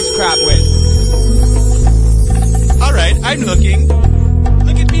space crab with. Alright, I'm looking.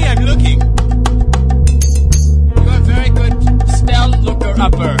 Look at me, I'm looking. You're a very good spell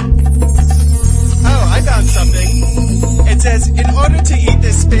looker-upper. Oh, I found something. It says, in order to eat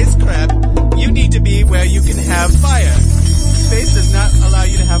this space crab, you need to be where you can have fire. Space does not allow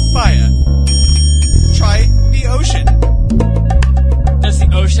you to have fire. Try the ocean. Does the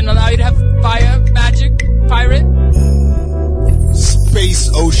ocean allow you to have fire magic, pirate? Space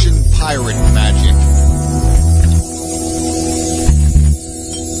ocean pirate magic.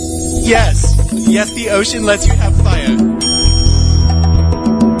 Yes. Yes, the ocean lets you have fire.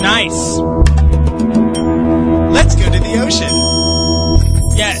 Nice. Let's go to the ocean.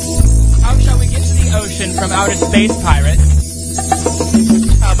 Yes. How shall we get to the ocean from outer space, pirate?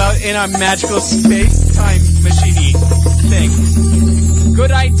 How about in our magical space-time machine-y thing?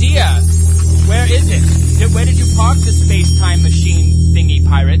 Good idea. Where is it? Where did you park the space-time machine thingy,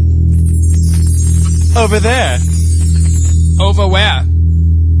 pirate? Over there. Over where?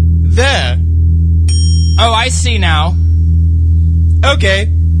 There. Oh, I see now. Okay.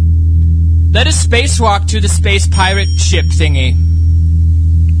 Let us spacewalk to the space pirate ship thingy.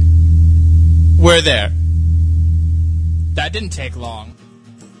 We're there. That didn't take long.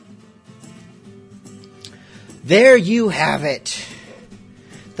 There you have it.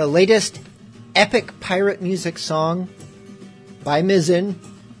 The latest epic pirate music song by Mizzen,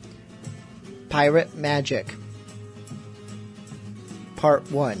 Pirate Magic. Part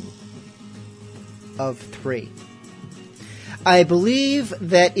 1 of 3. I believe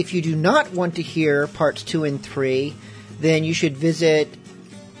that if you do not want to hear parts 2 and 3, then you should visit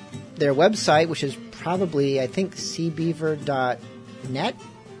their website, which is probably, I think, cbeaver.net.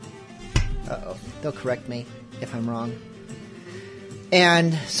 Uh-oh, they'll correct me if I'm wrong.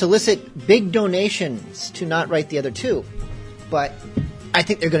 And solicit big donations to not write the other two. But I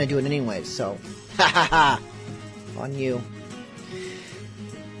think they're going to do it anyways, so ha ha ha on you.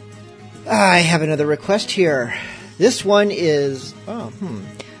 I have another request here. This one is...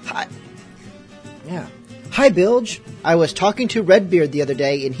 Hi. Yeah. Hi, Bilge. I was talking to Redbeard the other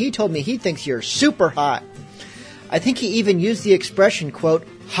day, and he told me he thinks you're super hot. I think he even used the expression, quote,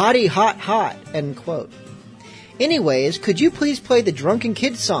 hottie hot hot, end quote. Anyways, could you please play the Drunken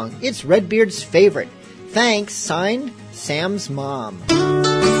Kid song? It's Redbeard's favorite. Thanks, signed, Sam's mom.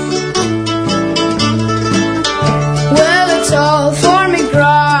 Well, it's all for me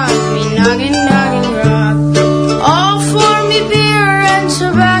grog, me noggin, noggin grog. All for me beer and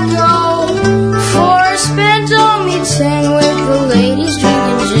tobacco. For spent on me tin with the ladies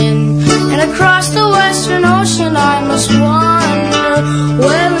drinking gin. And across the western ocean I must wander. Well,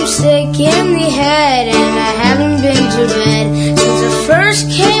 I'm sick in the head and I haven't been to bed since I first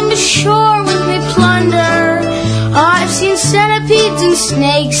came ashore with me plunder. I've seen centipedes and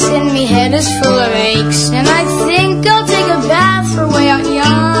snakes and me head is full of aches. And I think I'll take a bath for way out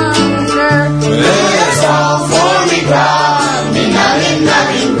yonder. Well, it's all for me grog, me noggin,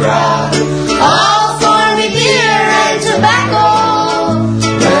 noggin grog. All for me beer and tobacco.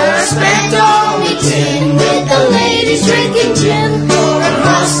 Where I spent all me tin with the ladies drinking gin.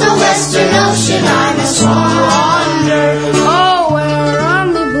 Across the western ocean I must wander. Oh, where are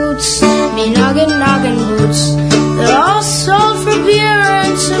me boots, me noggin, noggin boots. They're all sold for beer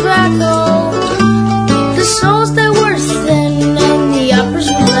and tobacco. The soles they were thin and the uppers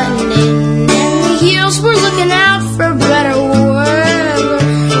were letting in, and the heels were looking out for better weather.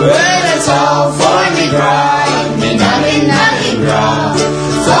 Well, it's all for me grog, me noggin, noggin grog.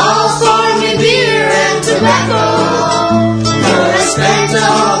 It's all for me beer and tobacco. Where I spent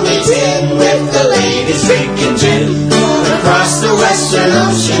all me tin with the ladies drinking gin. Across the western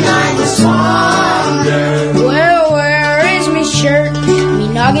ocean I must wander. Well, where is me shirt, me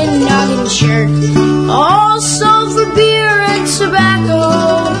noggin, noggin shirt? All sold for beer and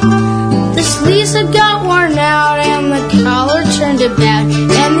tobacco. The sleeves had got worn out and the collar turned about,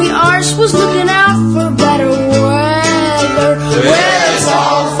 and the arse was looking out for better weather. Well, it's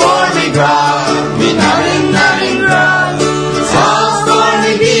all for me grog, me noggin, noggin grog. It's all for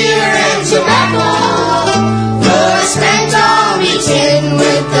me beer and tobacco. Where I spent all me tin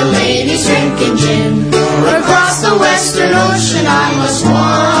with the ladies drinking gin. Across the western ocean I must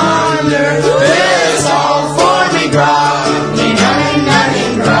wander. Well, it's all for me grog, me noggin,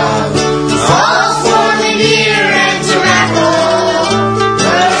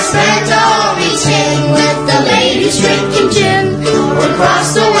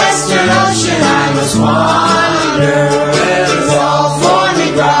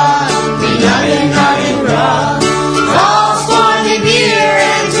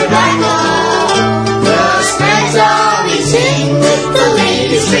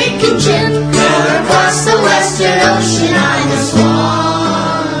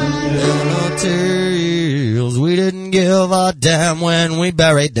 give a damn when we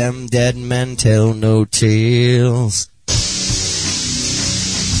bury them dead men tell no tales.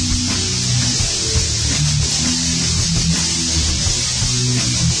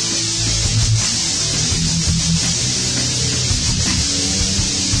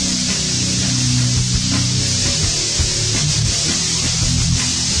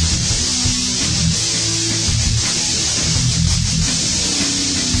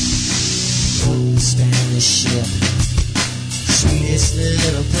 Ship, sweetest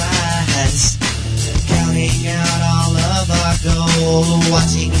little prize, counting out all of our gold,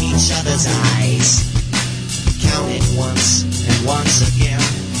 watching each other's eyes, counting once and once again,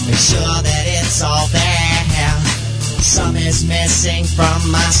 make sure that it's all there. Some is missing from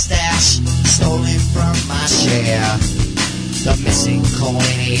my stash, stolen from my share. The missing coin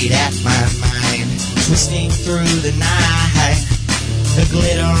ate at my mind, twisting through the night. The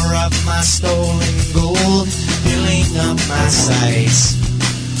glitter of my stolen gold filling up my sights.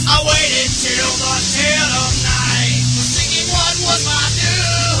 I waited till the dead of night, thinking what was my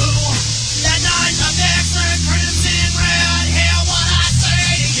due. That night of excellent crimson red, hear what I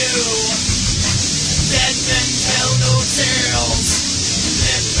say to you. Dead men tell no tales.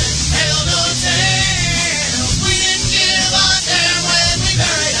 Dead men tell no tales. We didn't give a damn when we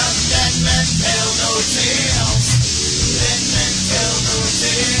buried them. Dead men tell no tales. Dead men tell no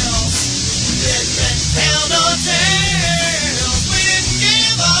tales. Dead men tell no tales. We didn't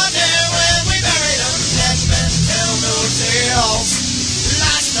give a damn when we buried them. Dead men tell no tales.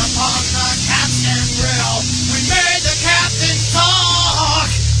 Lashed upon the captain rail, we made the captain talk.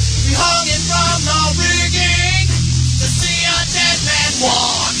 We hung him from the rigging to see a dead man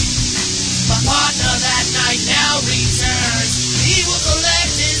walk. My partner that night now returns. He will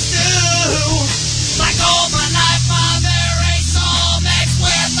collect his due. Like all my life, my very soul makes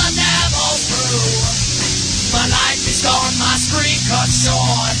with the devil's brew. My life is gone, my street cut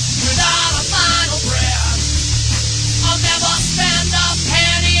short, without a final breath. I'll never spend a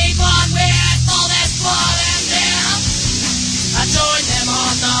penny, but with all this blood and death, I joined them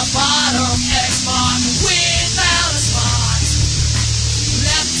on the bottom X-Mark without a spot.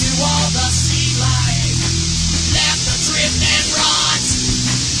 Left to all the sea life, left adrift and rot.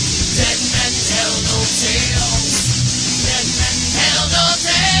 Dead men tell no tales. Dead men tell no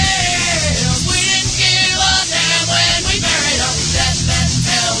tales. We didn't give a damn when we buried them. Dead men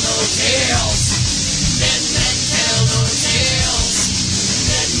tell no tales. Dead men tell no tales.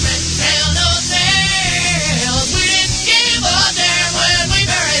 Dead men tell no tales. We didn't give a damn when we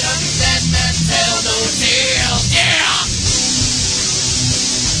buried them. Dead men tell no tales. Yeah!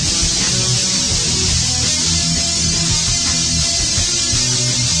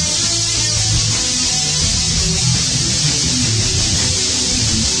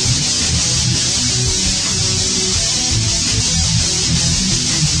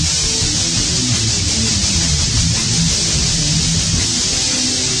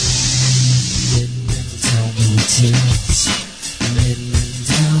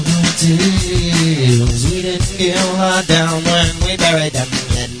 We didn't give a damn when we buried them.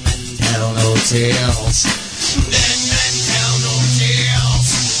 Dead men tell no tales. Dead men tell no tales.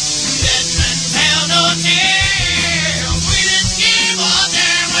 Dead men tell no tales. We didn't give a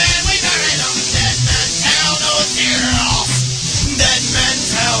damn when we buried them. Dead men tell no tales. Dead men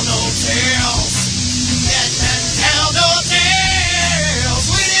tell no tales. Dead men tell no tales.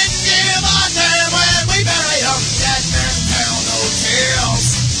 We didn't give a damn when we buried them. Dead men tell no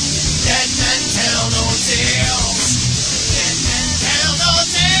tales. Dead men tell no tales. Dead men tell no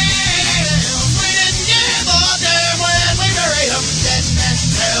tales. We didn't give a damn when we buried them. Dead men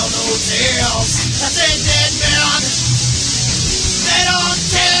tell no tales. I say dead men, they don't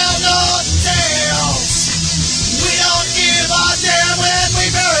tell no tales. We don't give a damn when we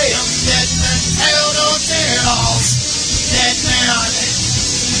bury them. Dead men tell no tales. Dead men,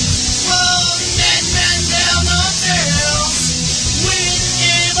 oh, dead men tell no tales. We didn't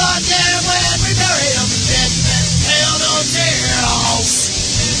give a damn when we bury them. Dead men tell no tales.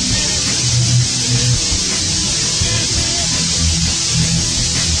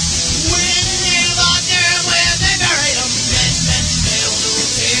 We didn't give a damn when they buried them. Dead men tell no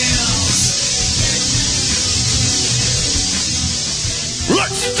tales.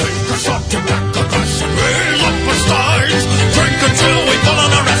 Let's take a shot to back a glass and raise up our steins. Drink until we fall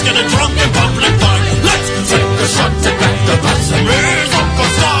on our ass, get a drunk in public fine. Let's take a shot to back a glass and raise up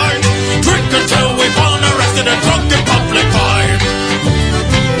our steins. Drink until we fall on our ass, get a drunk in public fine.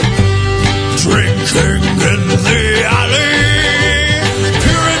 Drinking in the alley,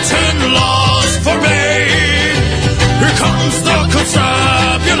 Puritan laws forbade. Here comes the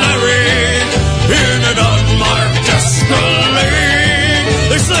constabulary in an unmarked Escalade.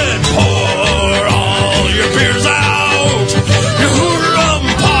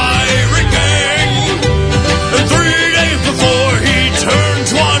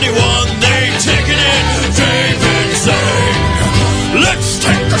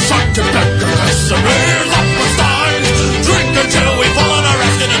 shot to back the glass and raise up our steins. Drink until we fall on our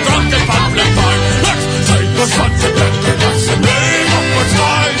rest in a drunken public fine. Let's take a shot to back the glass and raise up our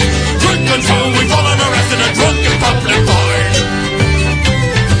steins. Drink until we fall on our rest in a drunken public fine.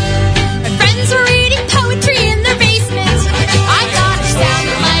 My friends were reading poetry in their basement. I thought it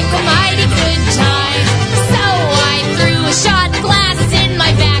sounded like a mighty good time. So I threw a shot glass in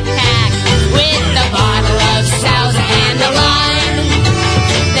my backpack with a bottle of stout and a lime.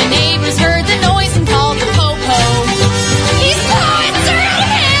 The neighbors heard the noise and called the po-po. These boys are out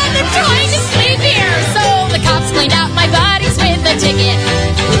of hand, they're trying to sleep here. So the cops cleaned out my bodies with a ticket.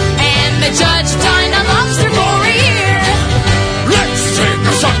 And the judge dined on lobster for a year. Let's take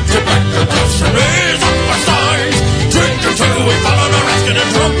a shot to back the glass and raise up our steins. Drink until we fall on our rest in a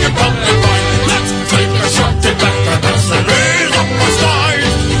drunken public fine. Let's take a shot to back the glass and raise up our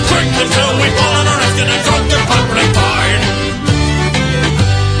steins. Drink until we fall on our rest in a drunken public fine.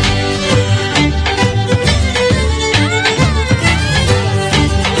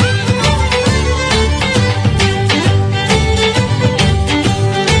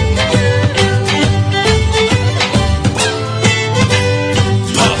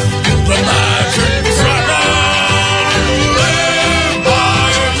 Puff the magic dragon, live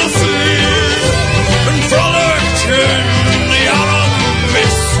by the sea, and frolic in the autumn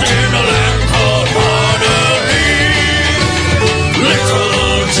mist in a land called Harmony.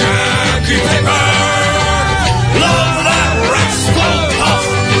 Little Jackie Paper, love that rascal Puff.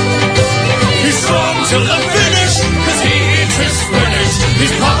 He's strong till the finish, 'cause he eats his spinach.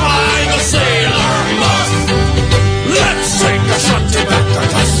 He's Popeye the Sailor Muff. Let's take a shot to back the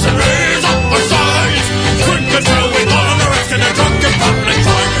glass and raise up our steins. Drink until we fall on the rest in a drunken public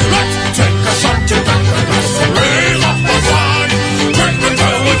fine. Let's take a shot to back the glass and raise up our steins. Drink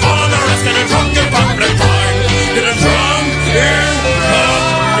until we fall on the rest in a drunken public fine. In a drunken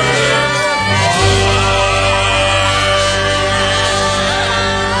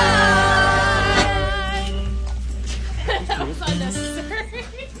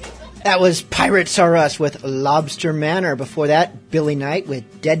That was Pirates R Us with Lobster Manor. Before that, Billy Knight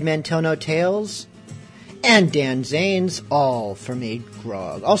with Dead Men Tell No Tales. And Dan Zane's All for Made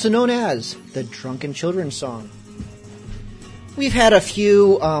Grog, also known as the Drunken Children's Song. We've had a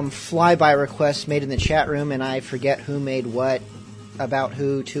few flyby requests made in the chat room, and I forget who made what, about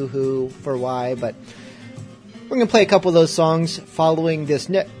who, to who, for why, but we're going to play a couple of those songs following this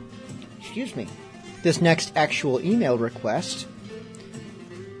this next actual email request,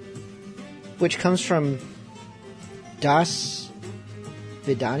 which comes from Das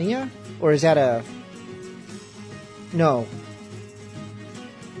Vidania? Or is that a... No.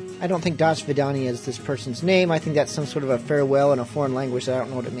 I don't think Das Vidania is this person's name. I think that's some sort of a farewell in a foreign language that I don't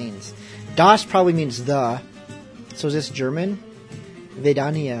know what it means. Das probably means the. So is this German?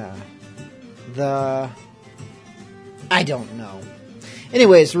 Vidania. The... I don't know.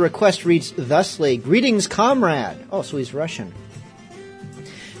 Anyways, the request reads thusly. Greetings, comrade. Oh, so he's Russian.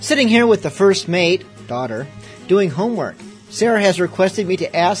 Sitting here with the first mate, daughter, doing homework. Sarah has requested me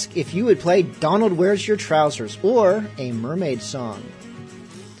to ask if you would play Donald Where's Your Trousers or a mermaid song.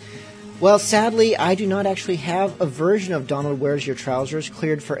 Well, sadly, I do not actually have a version of Donald Where's Your Trousers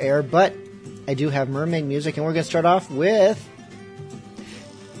cleared for air, but I do have mermaid music, and we're going to start off with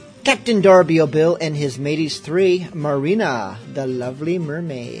Captain Darby O'Bill and his mateys 3, Marina, the Lovely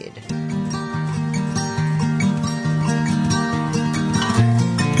Mermaid. Marina,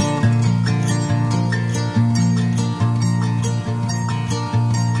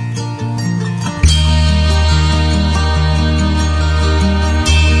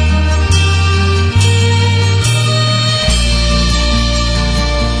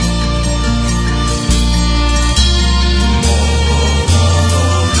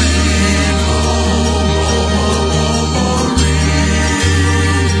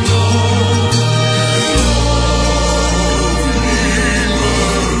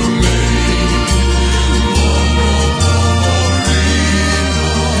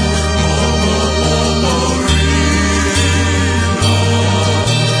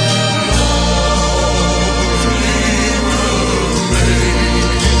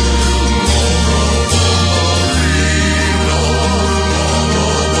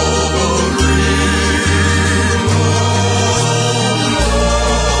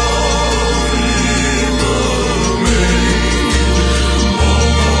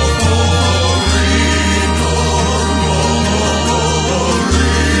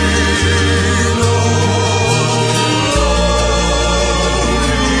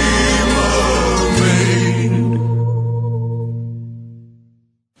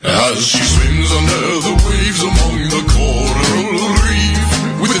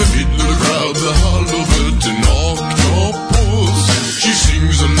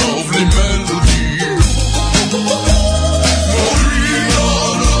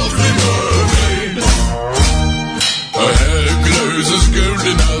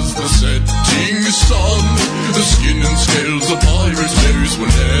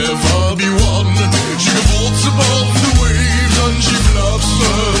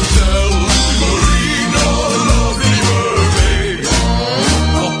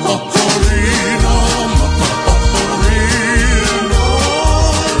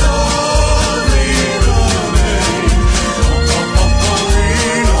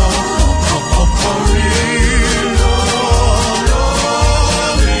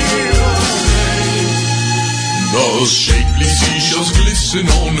 Those shapely seashells glisten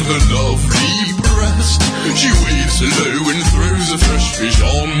on her lovely breast. She waves hello and throws a fresh fish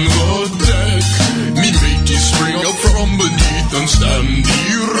on the deck. Me mateys spring up from beneath and stand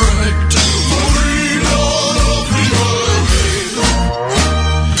erect. Marina, lovely mermaid.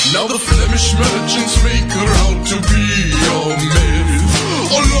 Now the Flemish merchants make her out to be a maid.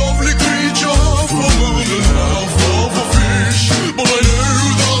 A lovely creature, half a moon and half of a fish. But I know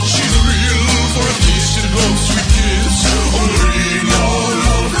that she's real, for I've tasted her sweet kiss. Marina,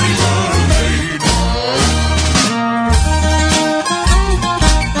 lovely mermaid.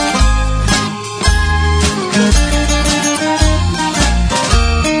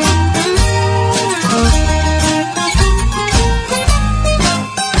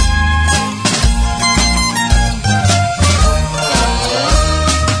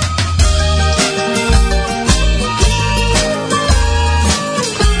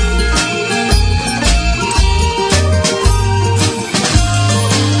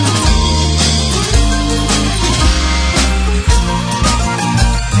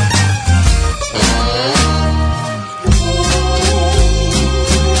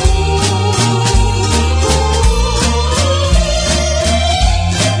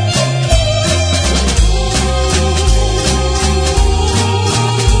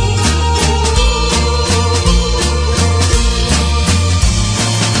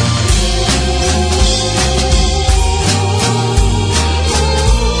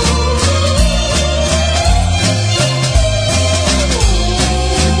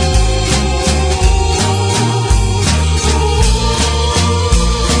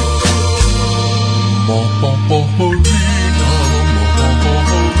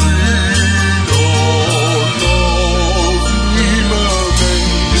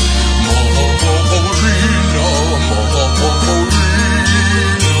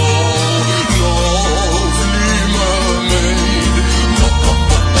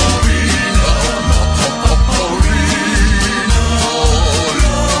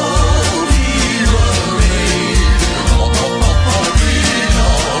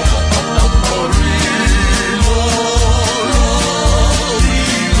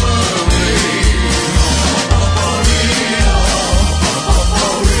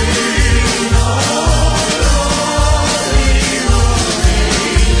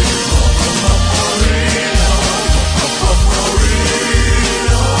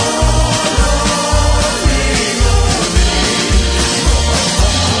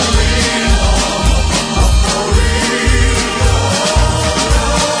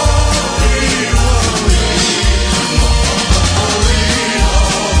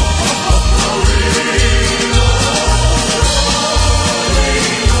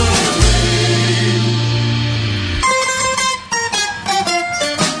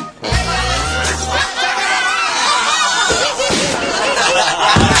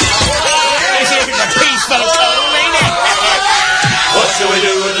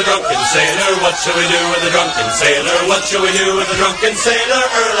 What shall we do with the drunken sailor? What shall we do with the drunken sailor?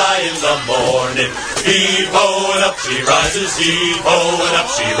 Early in the morning, heave-ho and up she rises, heave-ho and up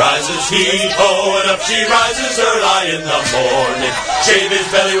she rises, heave-ho and up she rises early in the morning. Shave his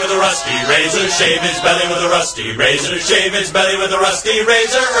belly with a rusty razor, shave his belly with a rusty razor, shave his belly with a rusty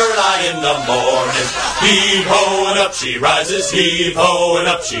razor early in the morning. Heave-ho and up she rises, heave-ho and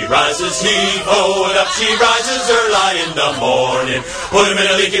up she rises, heave-ho and up she rises early in the morning. Put him in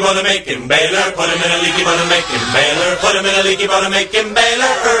a leaky bottom, make him baler, put him in a leaky bottom, make him baler, put him in a leaky bottom, make him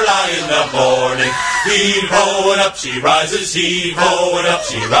baler early in the morning. Heave-ho and up she rises, heave-ho and up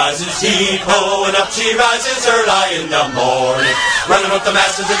she rises, heave-ho and up she rises early in the morning. Run him up the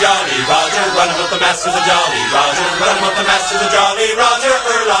mast is a Jolly Roger, run him up the mast is a Jolly Roger, run him up the mast is a Jolly Roger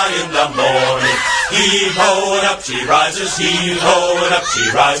early in the morning. Heave-ho and up she rises, heave-ho and up she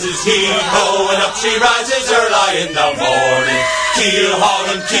rises, heave-ho and up she rises early in the morning. Keel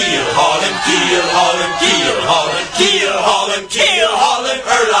haulin', keel haulin', keel haulin', keel haulin', keel haulin', keel haulin'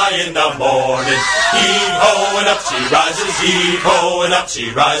 early in the morning. Heave-ho and up she rises, heave-ho and up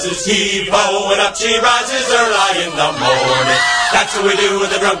she rises, heave-ho and up she rises early in the morning. That's what we do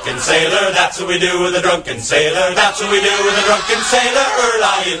with a drunken sailor, that's what we do with a drunken sailor, that's what we do with a drunken sailor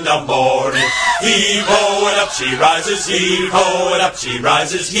early in the morning. Heave-ho and up she rises, heave-ho and up she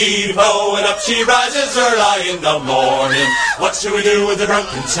rises, heave-ho and up she rises early in the morning. What shall we do with the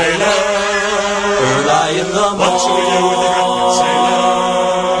drunken sailor? Early in the morning. What shall we do with the drunken sailor?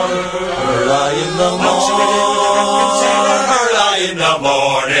 Early in the morning. What shall we do with the drunken sailor? Early in the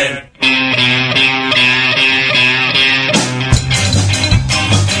morning.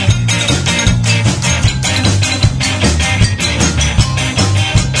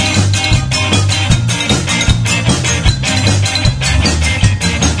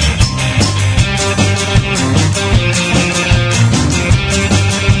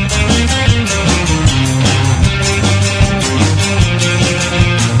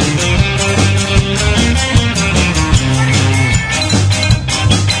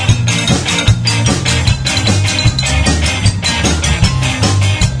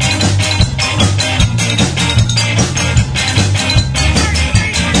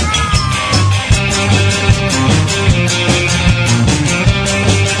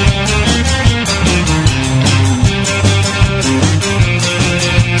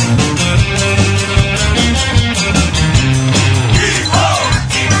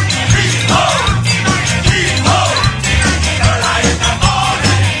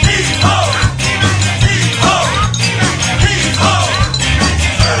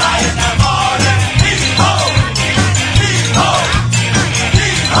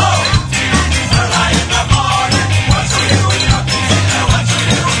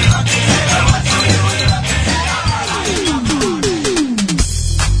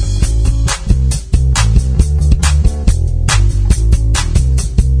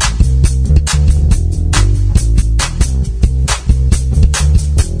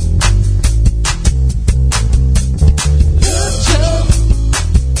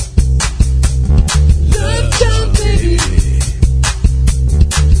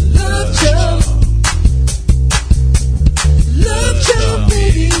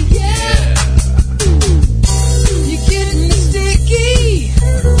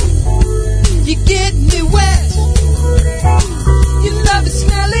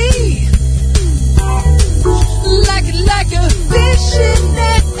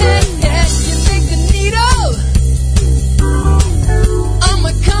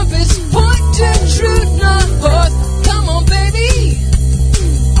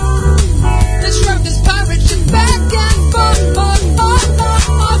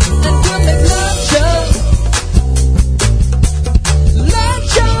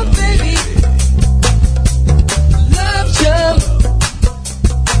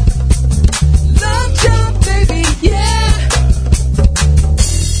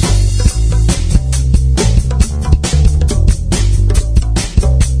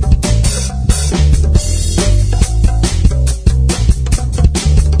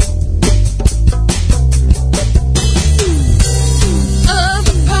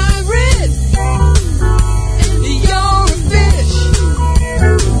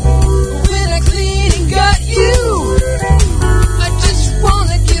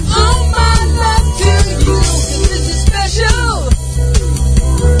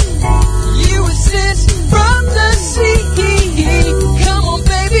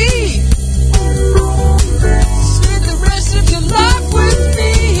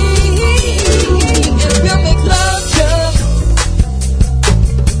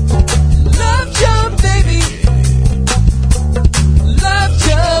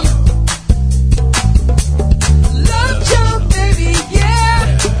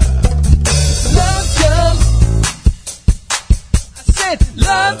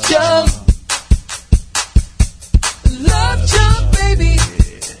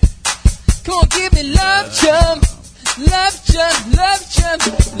 jump,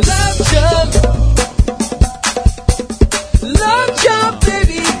 love jump. Love jump,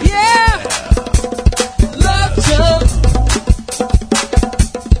 baby, yeah. Love jump.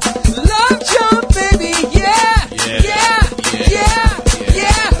 Love jump, baby, yeah.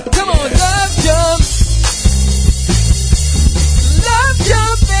 Yeah. Come on, love jump. Love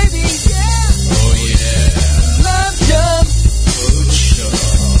jump, baby, yeah. Oh yeah. Love jump.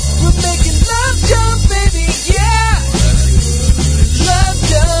 We're making love jump, baby, yeah. Love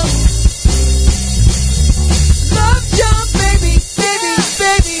jump. Love jump, baby,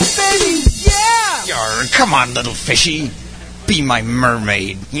 yeah. Yarr, come on, little fishy. Be my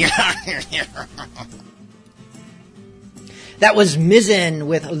mermaid. That was Mizzen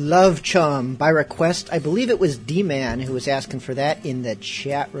with Love Chum by request. I believe it was D-Man who was asking for that in the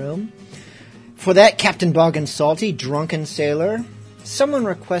chat room. For that, Captain Bog and Salty, Drunken Sailor. Someone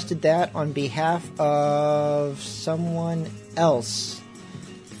requested that on behalf of someone else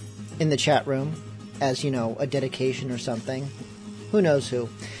in the chat room, as, you know, a dedication or something. Who knows who.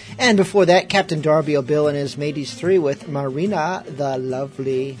 And before that, Captain Darby O'Bill and his Mateys 3 with Marina, the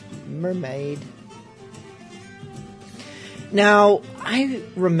Lovely Mermaid. Now, I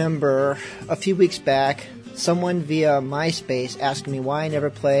remember a few weeks back, someone via MySpace asking me why I never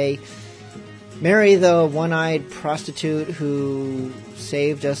play Mary the One-Eyed Prostitute Who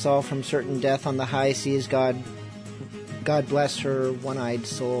Saved Us All from Certain Death on the High Seas. God bless her one-eyed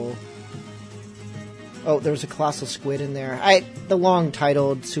soul. Oh, there was a colossal squid in there. The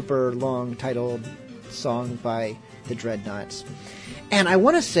long-titled, super long-titled song by the Dreadnoughts. And I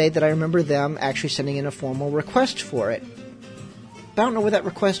want to say that I remember them actually sending in a formal request for it. But I don't know where that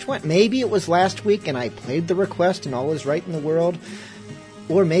request went. Maybe it was last week and I played the request and all was right in the world.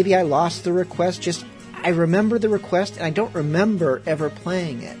 Or maybe I lost the request. Just, I remember the request and I don't remember ever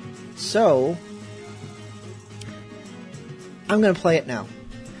playing it. So, I'm going to play it now.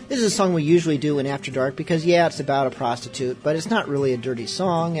 This is a song we usually do in After Dark because, yeah, it's about a prostitute, but it's not really a dirty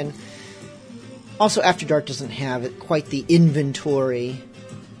song. And also, After Dark doesn't have quite the inventory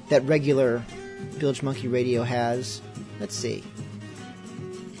that regular Bilge Monkey Radio has. Let's see.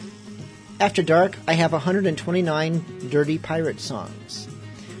 After Dark, I have 129 dirty pirate songs.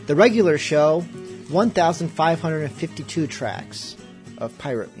 The regular show, 1,552 tracks of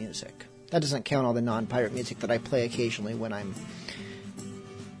pirate music. That doesn't count all the non-pirate music that I play occasionally when I'm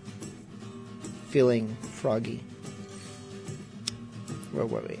feeling froggy. Where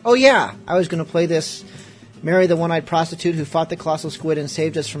were we? Oh yeah, I was going to play this Mary the One-Eyed Prostitute Who Fought the Colossal Squid and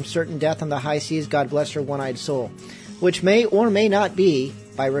Saved Us from Certain Death on the High Seas, God Bless Her One-Eyed Soul, which may or may not be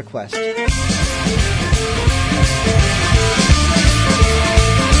by request.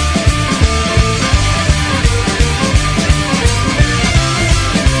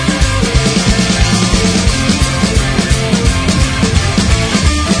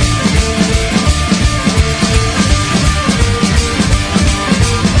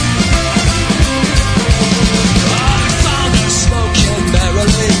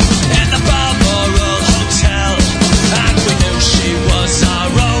 She was our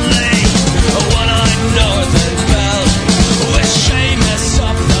only one-eyed northern belle.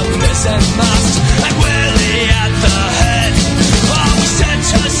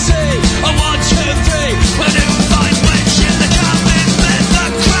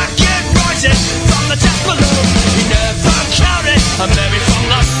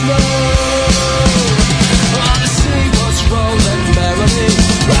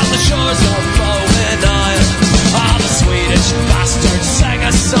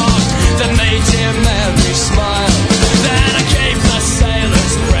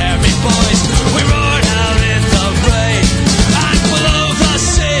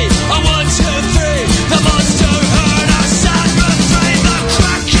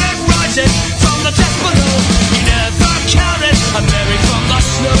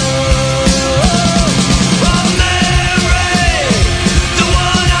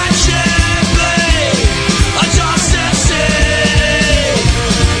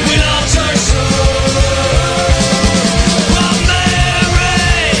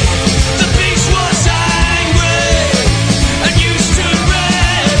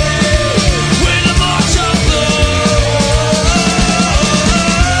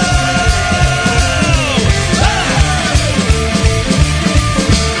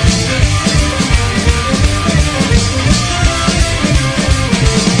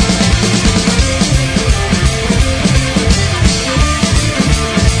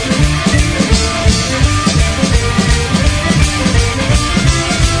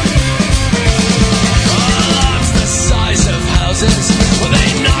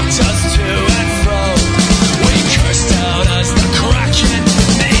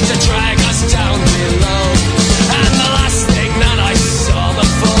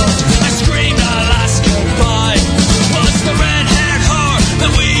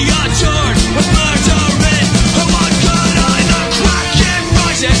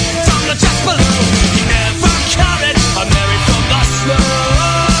 shit from the just below. You never counted a Mary from the snow.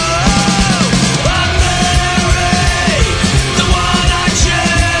 A Mary, the one-eyed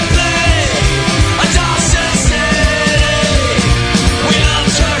chimney, a Dawson City, we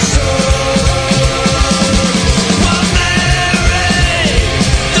loved her so. A Mary,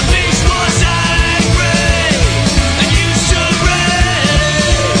 the beast was angry, and you stood ready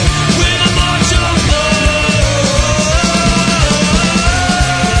with a march of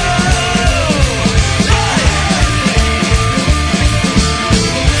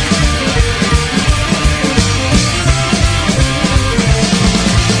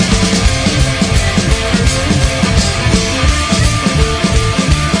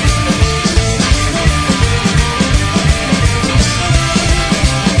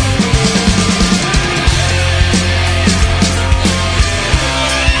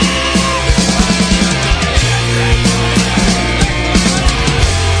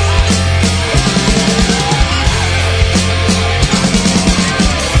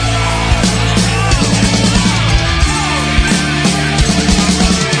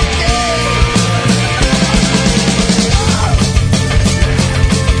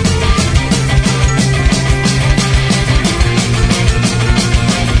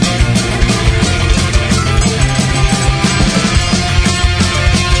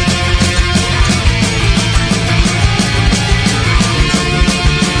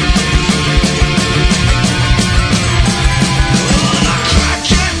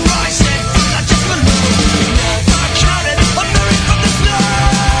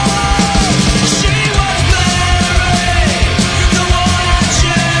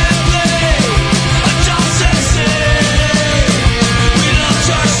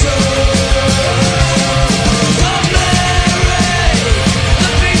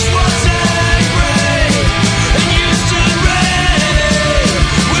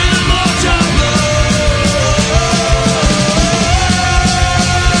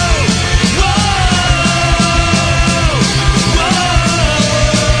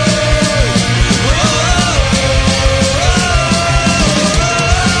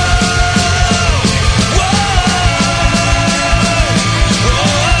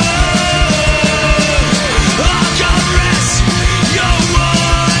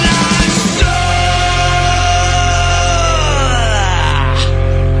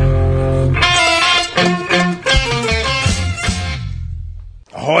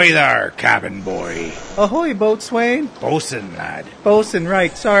Ahoy there, cabin boy. Ahoy, boatswain. Bosun, lad. Bosun,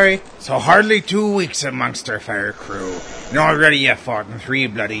 right, sorry. So hardly 2 weeks amongst our fair crew, and already you fought in 3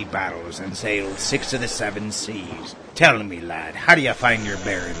 bloody battles and sailed 6 of the 7 seas. Tell me, lad, how do you find your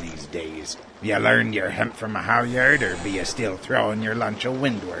bearing these days? You learned your hemp from a halyard, or be you still throwing your lunch a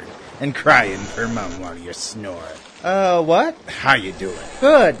windward and crying for mum while you snore? What? How you doing?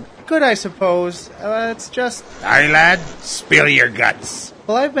 Good. Good, I suppose. It's just... Aye, lad, spill your guts.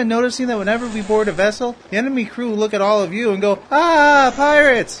 Well, I've been noticing that whenever we board a vessel, the enemy crew look at all of you and go, "Ah,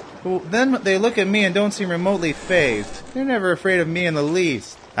 pirates!" Well, then they look at me and don't seem remotely fazed. They're never afraid of me in the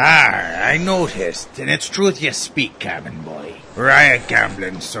least. Ah, I noticed, and it's truth you speak, cabin boy. Were I a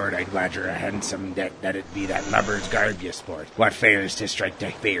gambling sort, I'd wager a handsome debt that it be that lubber's garb you sport, what fails to strike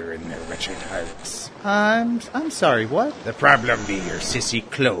the fear in their wretched hearts. I'm sorry, what? The problem be your sissy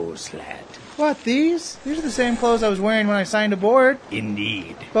clothes, lad. What, these? These are the same clothes I was wearing when I signed aboard.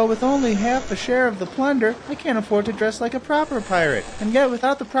 Indeed. But with only half a share of the plunder, I can't afford to dress like a proper pirate. And yet,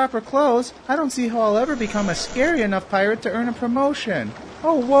 without the proper clothes, I don't see how I'll ever become a scary enough pirate to earn a promotion.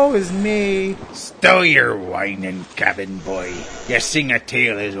 Oh, woe is me. Stow your whining, cabin boy. You sing a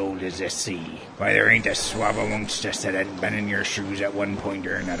tale as old as the sea. Why, there ain't a swab amongst us that hadn't been in your shoes at one point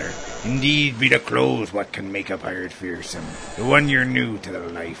or another. Indeed, be the clothes what can make a pirate fearsome. The one you're new to the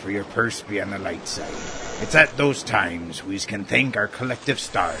life, or your purse be on the light side. It's at those times we can thank our collective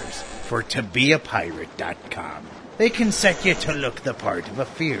stars for tobeapirate.com. They can set you to look the part of a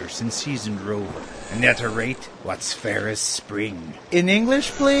fierce and seasoned rover, and at a rate what's fair as spring. In English,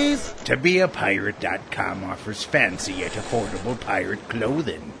 please? tobeapirate.com offers fancy yet affordable pirate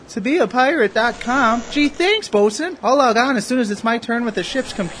clothing. tobeapirate.com? Gee, thanks, bosun. I'll log on as soon as it's my turn with the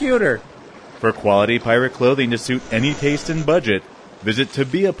ship's computer. For quality pirate clothing to suit any taste and budget, visit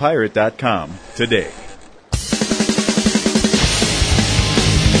tobeapirate.com today.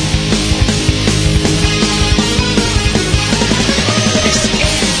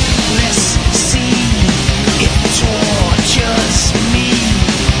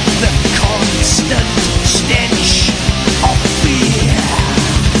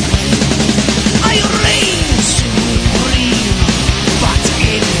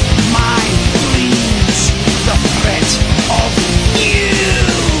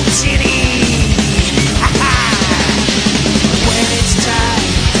 You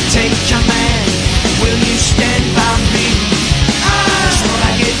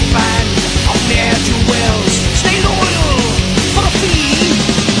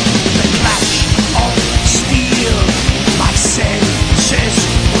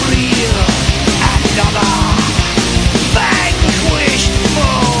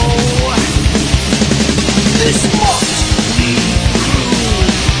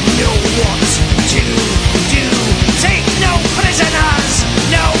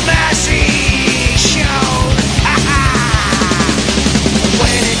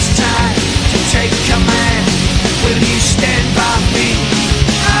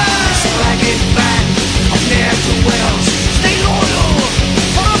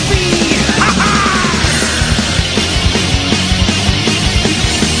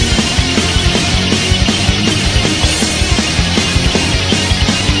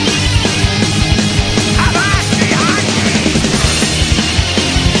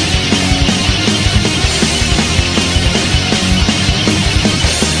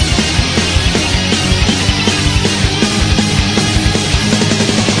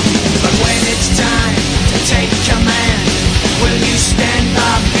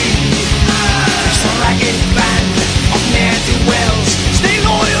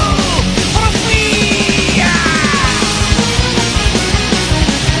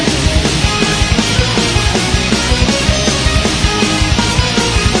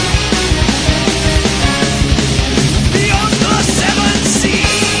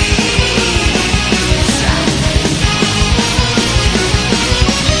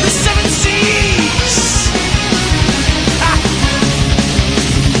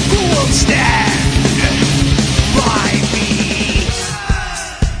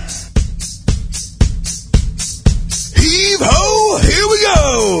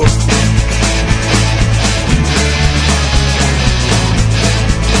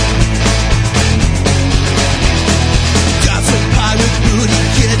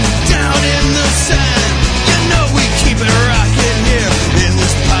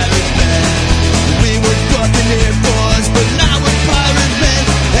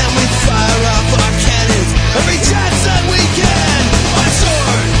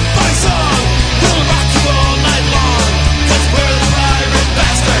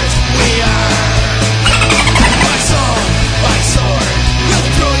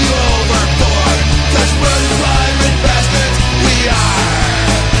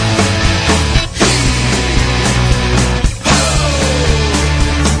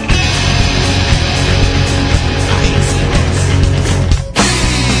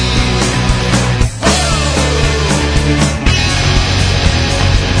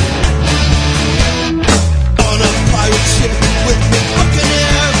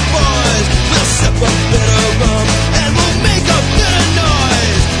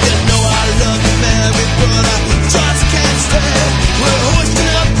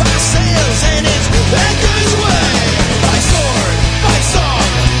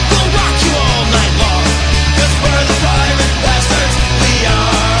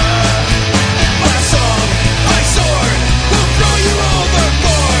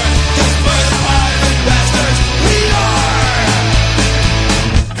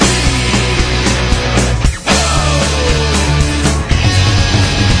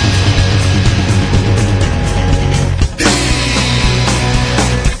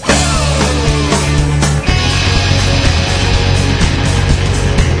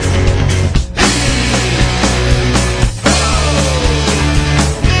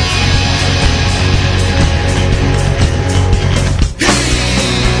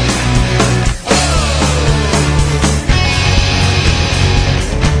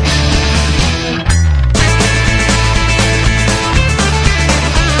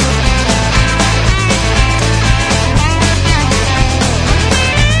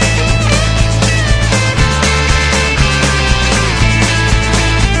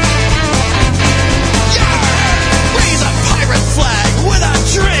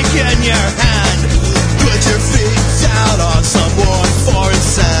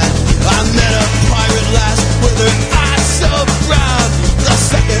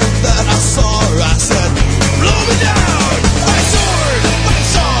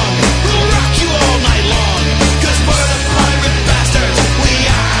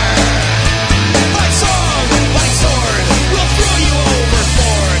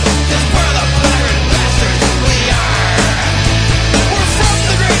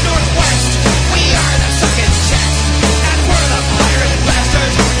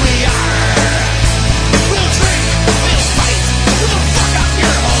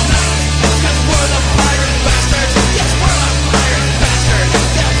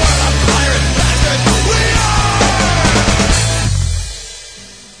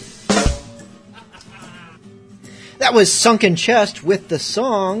That was Sunken Chest with the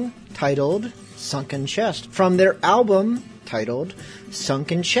song titled Sunken Chest from their album titled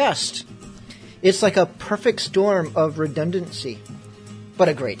Sunken Chest. It's like a perfect storm of redundancy, but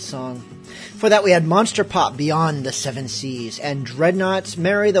a great song. For that we had Monster Pop, Beyond the Seven Seas, and Dreadnoughts,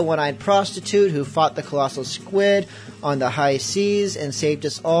 Mary the One-Eyed Prostitute, who fought the colossal squid on the high seas and saved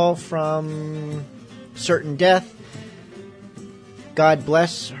us all from certain death. God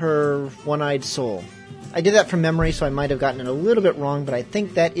bless her one-eyed soul. I did that from memory, so I might have gotten it a little bit wrong, but I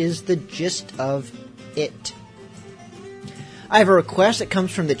think that is the gist of it. I have a request that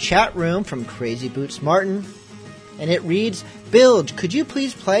comes from the chat room from Crazy Boots Martin, and it reads, Bilge, could you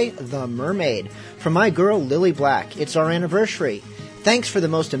please play The Mermaid for my girl Lily Black? It's our anniversary. Thanks for the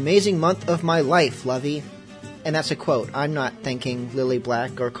most amazing month of my life, Lovey. And that's a quote. I'm not thanking Lily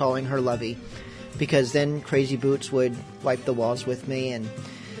Black or calling her Lovey, because then Crazy Boots would wipe the walls with me, and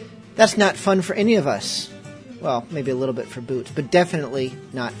that's not fun for any of us. Well, maybe a little bit for Boots, but definitely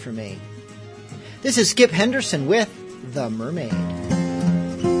not for me. This is Skip Henderson with The Mermaid.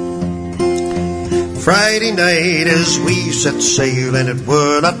 Friday night as we set sail and it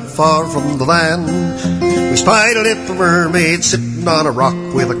were not far from the land, we spied a little mermaid sitting on a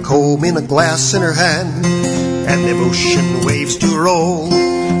rock with a comb in a glass in her hand, and the ocean waves do roll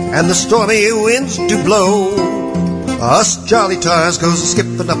and the stormy winds do blow. Us jolly tars goes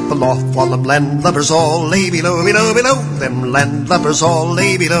a-skipping up aloft while them landlubbers all lay below, below, below. Them landlubbers all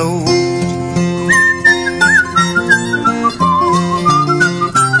lay below.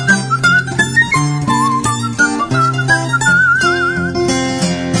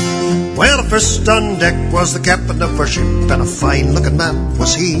 Well, first on deck was the captain of our ship, and a fine-looking man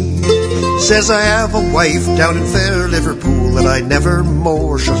was he. Says, I have a wife down in fair Liverpool that I never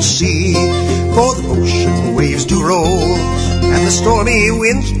more shall see. For the ocean waves do roll, and the stormy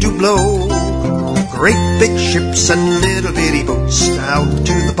winds do blow. Great big ships and little bitty boats, down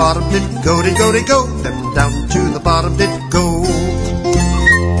to the bottom did go, did go, did go. Them down to the bottom did go.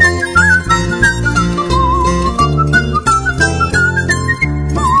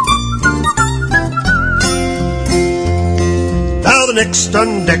 The next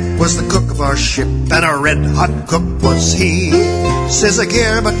on deck was the cook of our ship, and a red-hot cook was he. Says, I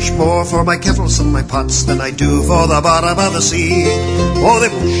care much more for my kettles and my pots than I do for the bottom of the sea. For the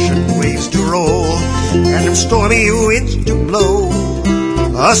ocean waves do roll, and them stormy winds do blow.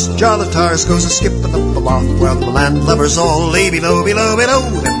 Us jolly-tars goes a-skipping up aloft, while the landlubbers all lay below, below, below.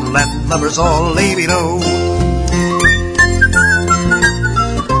 Them landlubbers all lay below.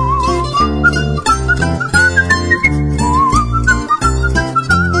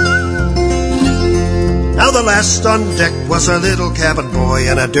 The last on deck was our little cabin boy,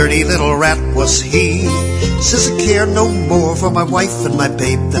 and a dirty little rat was he. Says, I care no more for my wife and my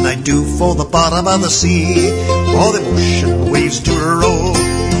babe than I do for the bottom of the sea. For the ocean waves do roll,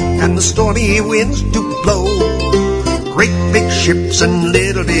 and the stormy winds do blow. Great big ships and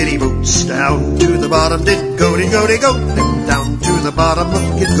little bitty boats, down to the bottom did go, did go, did go. Then down to the bottom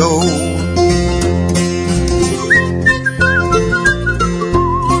did go.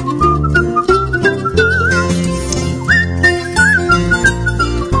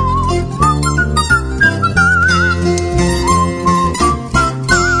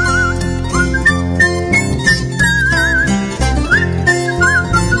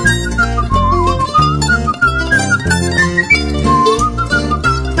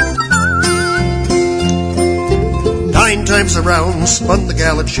 Around spun the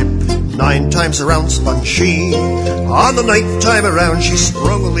gallant ship, 9 times around spun she. On the 9th time around she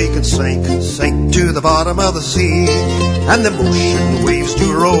sprung a leak and sank to the bottom of the sea. And them ocean waves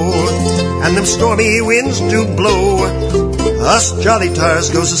do roll, and them stormy winds do blow. Us jolly tars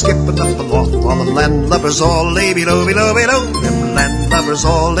goes a-skipping up aloft, while the landlubbers all lay below, below, below. Them landlubbers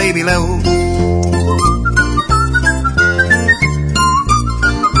all lay below.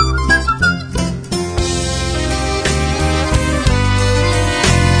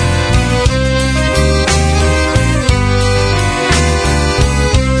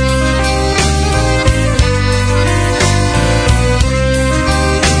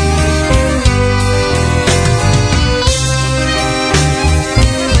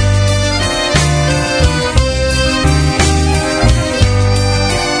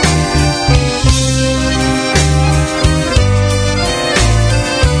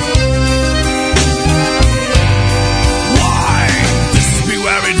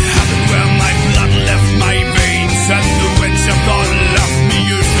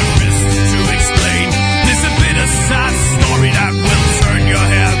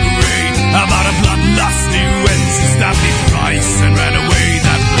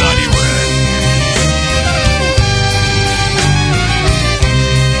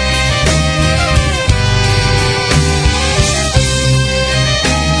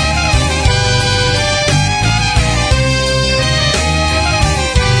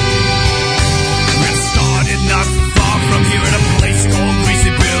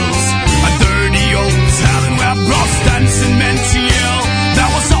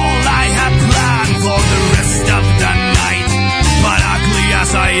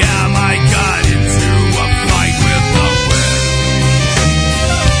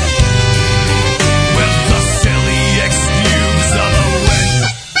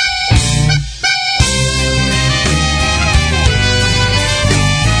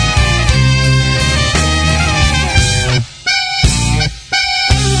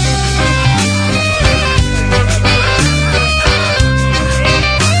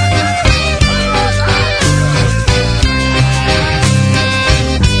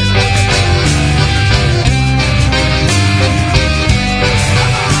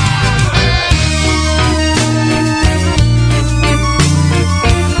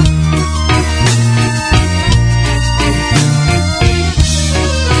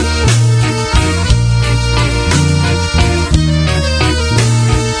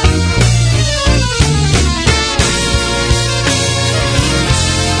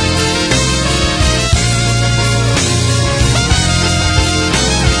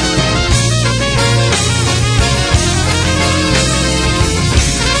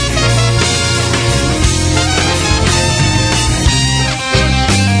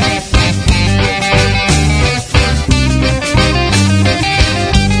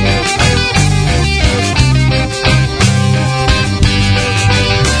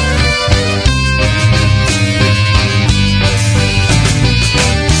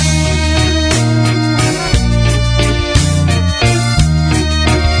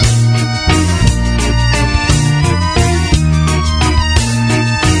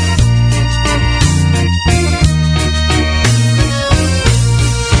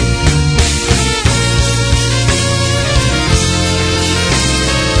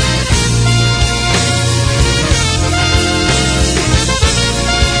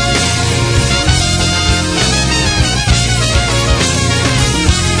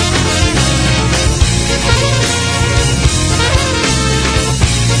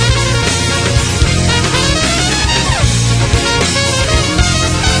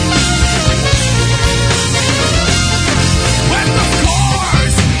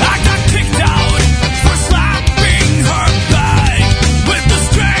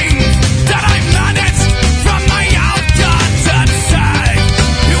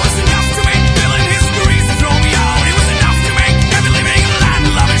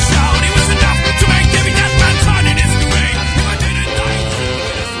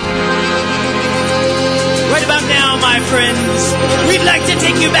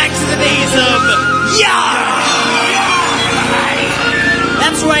 back to the days of Yar!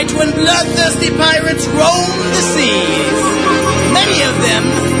 That's right, when bloodthirsty pirates roamed the seas. Many of them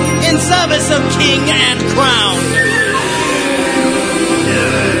in service of king and crown.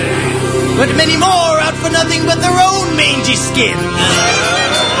 But many more out for nothing but their own mangy skin.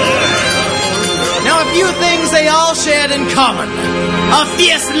 Now, a few things they all shared in common. A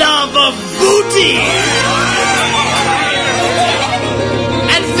fierce love of booty.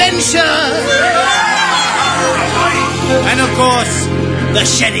 Adventure. And, of course, the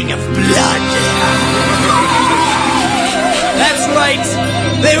shedding of blood. That's right.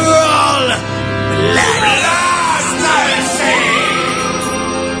 They were all bloodthirsty.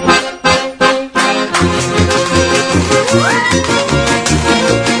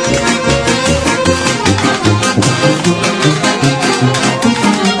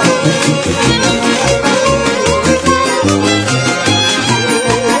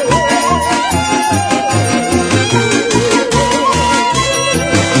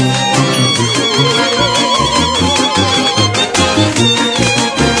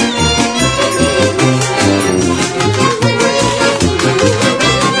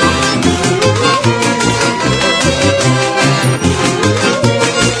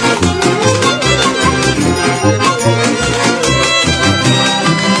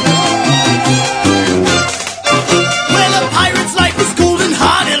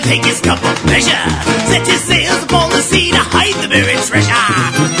 Set his sails upon the sea to hide the buried treasure.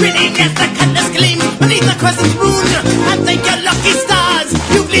 Grinning as the cutlass gleams beneath the crescent moon. And thank your lucky stars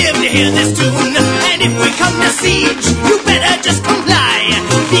you've lived to hear this tune. And if we come to siege, you better just comply.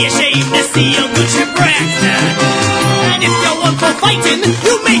 Be ashamed to see your good ship wrecked. And if you're one for fighting,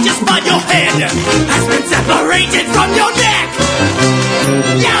 you may just find your head has been separated from your neck.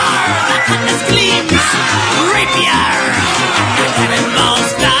 Yar! The cutlass gleams. Rapier. The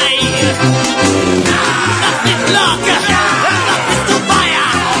cannonballs fly.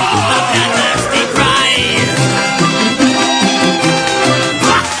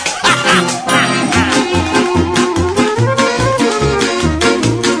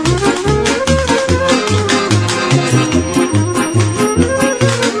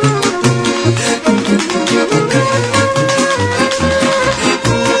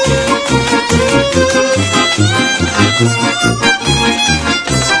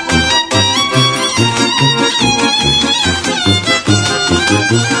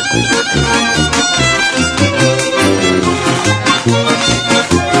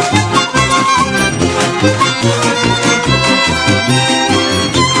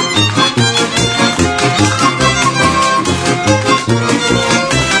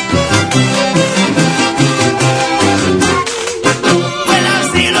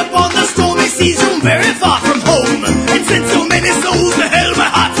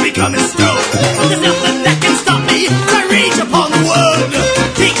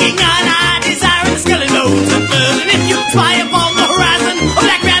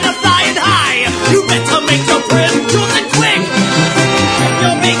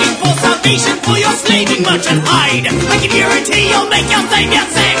 Merchant hide. I can guarantee you'll make your savior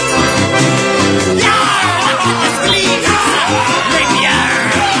sick. Yar! The cutlass gleams. Rapier.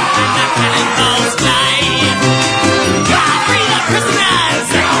 And the cannonballs fly. Yar! Free the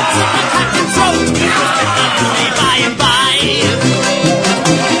prisoners. Slit the captain's throat. Only by and by.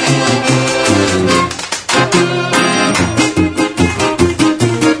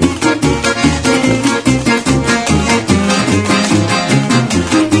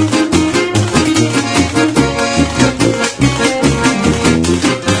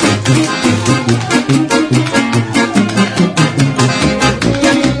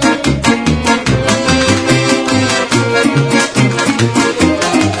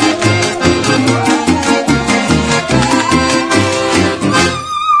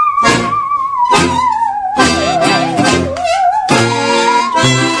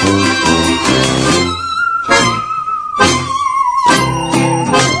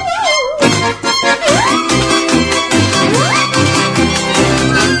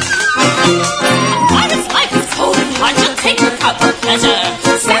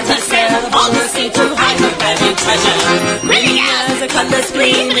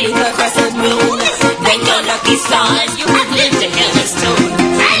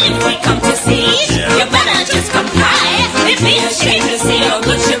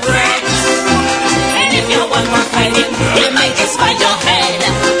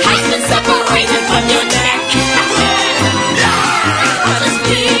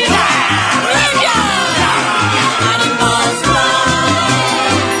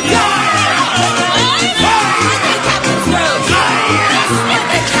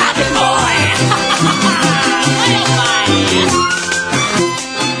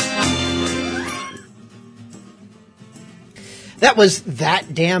 That was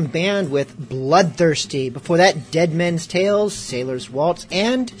That Damn Band with Bloodthirsty. Before that, Dead Men's Tales, Sailor's Waltz,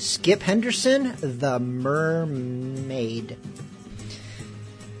 and Skip Henderson, The Mermaid.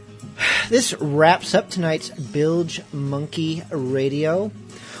 This wraps up tonight's Bilge Monkey Radio.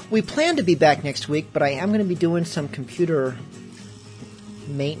 We plan to be back next week, but I am going to be doing some computer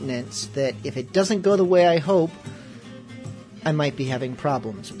maintenance that if it doesn't go the way I hope, I might be having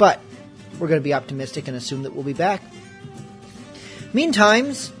problems. But we're going to be optimistic and assume that we'll be back.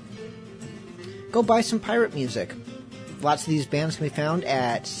 Meantime, go buy some pirate music. Lots of these bands can be found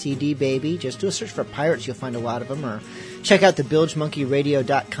at CD Baby. Just do a search for pirates, you'll find a lot of them. Or check out the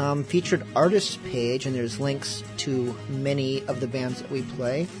BilgeMonkeyRadio.com featured artists page, and there's links to many of the bands that we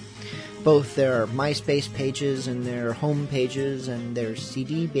play. Both their MySpace pages and their home pages and their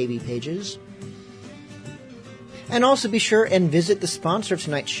CD Baby pages. And also be sure and visit the sponsor of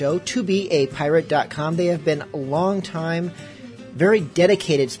tonight's show, tobeapirate.com. They have been a long time, very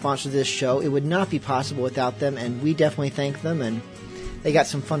dedicated sponsor of this show. It would not be possible without them, and we definitely thank them. And they got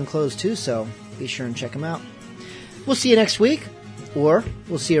some fun clothes too, so be sure and check them out. We'll see you next week, or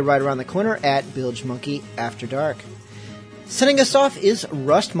we'll see you right around the corner at Bilge Monkey After Dark. Sending us off is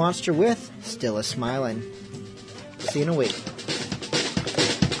Rust Monster with Still a Smilin'. See you in a week.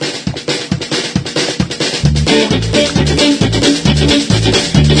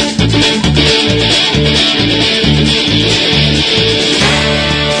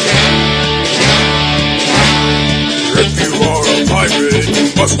 If you are a pirate, you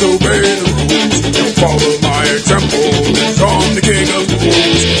must obey the rules. Don't follow my example, cause I'm the king of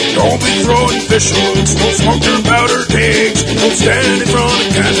fools. Don't be throwing fish hooks, don't smoke your powder kegs. Don't stand in front of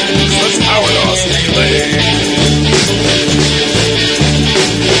cannons, let's power lost relay.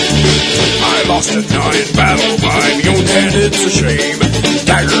 I lost a 9 battle by my own hand, it's a shame.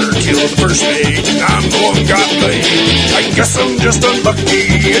 Dagger killed the first mate, I'm the one got blamed. I guess I'm just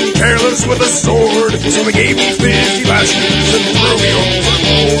unlucky and careless with a sword, so they gave me 50 lashes and threw me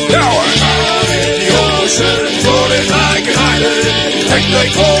overboard. Now I'm out in the ocean, floating like an island. Take the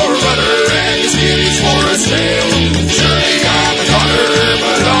core rudder and the skis for a sail. Surely I'm a goner,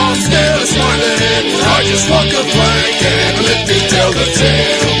 but I'm still smiling. I just walk a plank and let me tell the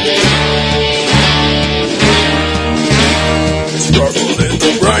tale. Struggled in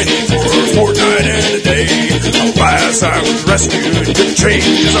the grinding for a fortnight and a day. Alas, I was rescued, good change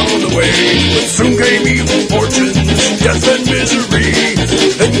is on the way. But soon came evil fortunes, death and misery.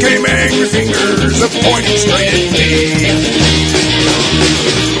 Then came angry fingers, pointing straight at me.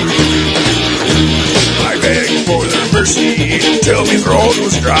 I begged for their mercy, till me throat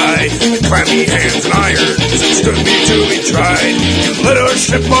was dry. The clammy hands and irons stood me to be tried. You lit our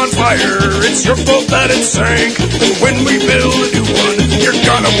ship on fire, it's your fault that it sank. And when we build a new one, you're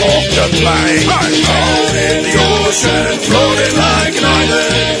gonna walk the plank. I'm out in the ocean, floating like an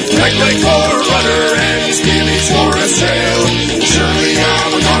island. Like my core rudder and skimmies for a sail. Surely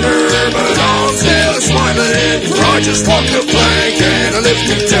I'm a goner, but I'm still smiling. For I just walk the plank and I live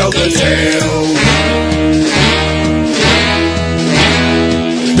to tell the tale.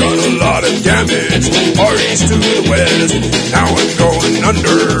 Done a lot of damage, parties to the west. Now I'm going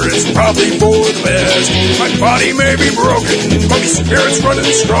under, it's probably for the best. My body may be broken, but my spirit's running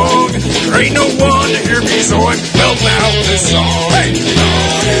strong. There ain't no one to hear me, so I'm belting out this song. Hey!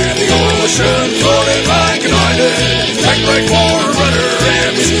 Out in the ocean, floating like an island. Like my core rudder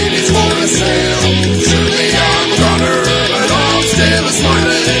and the skimmies for a sail. Surely I'm a goner, but I'm still a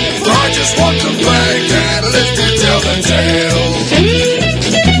smiling. For I just walk the plank and I live to tell the tale.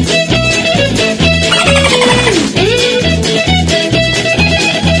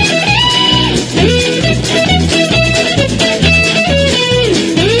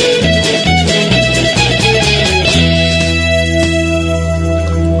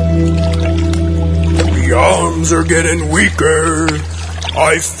 Are getting weaker.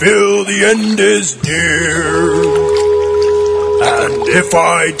 I feel the end is near. And if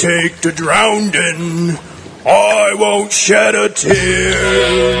I take to drowning, I won't shed a tear.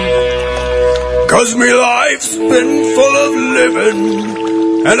 'Cause me life's been full of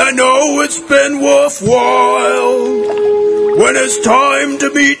living, and I know it's been worthwhile. When it's time to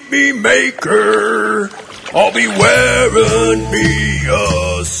meet me maker, I'll be wearing me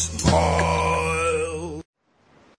a smile.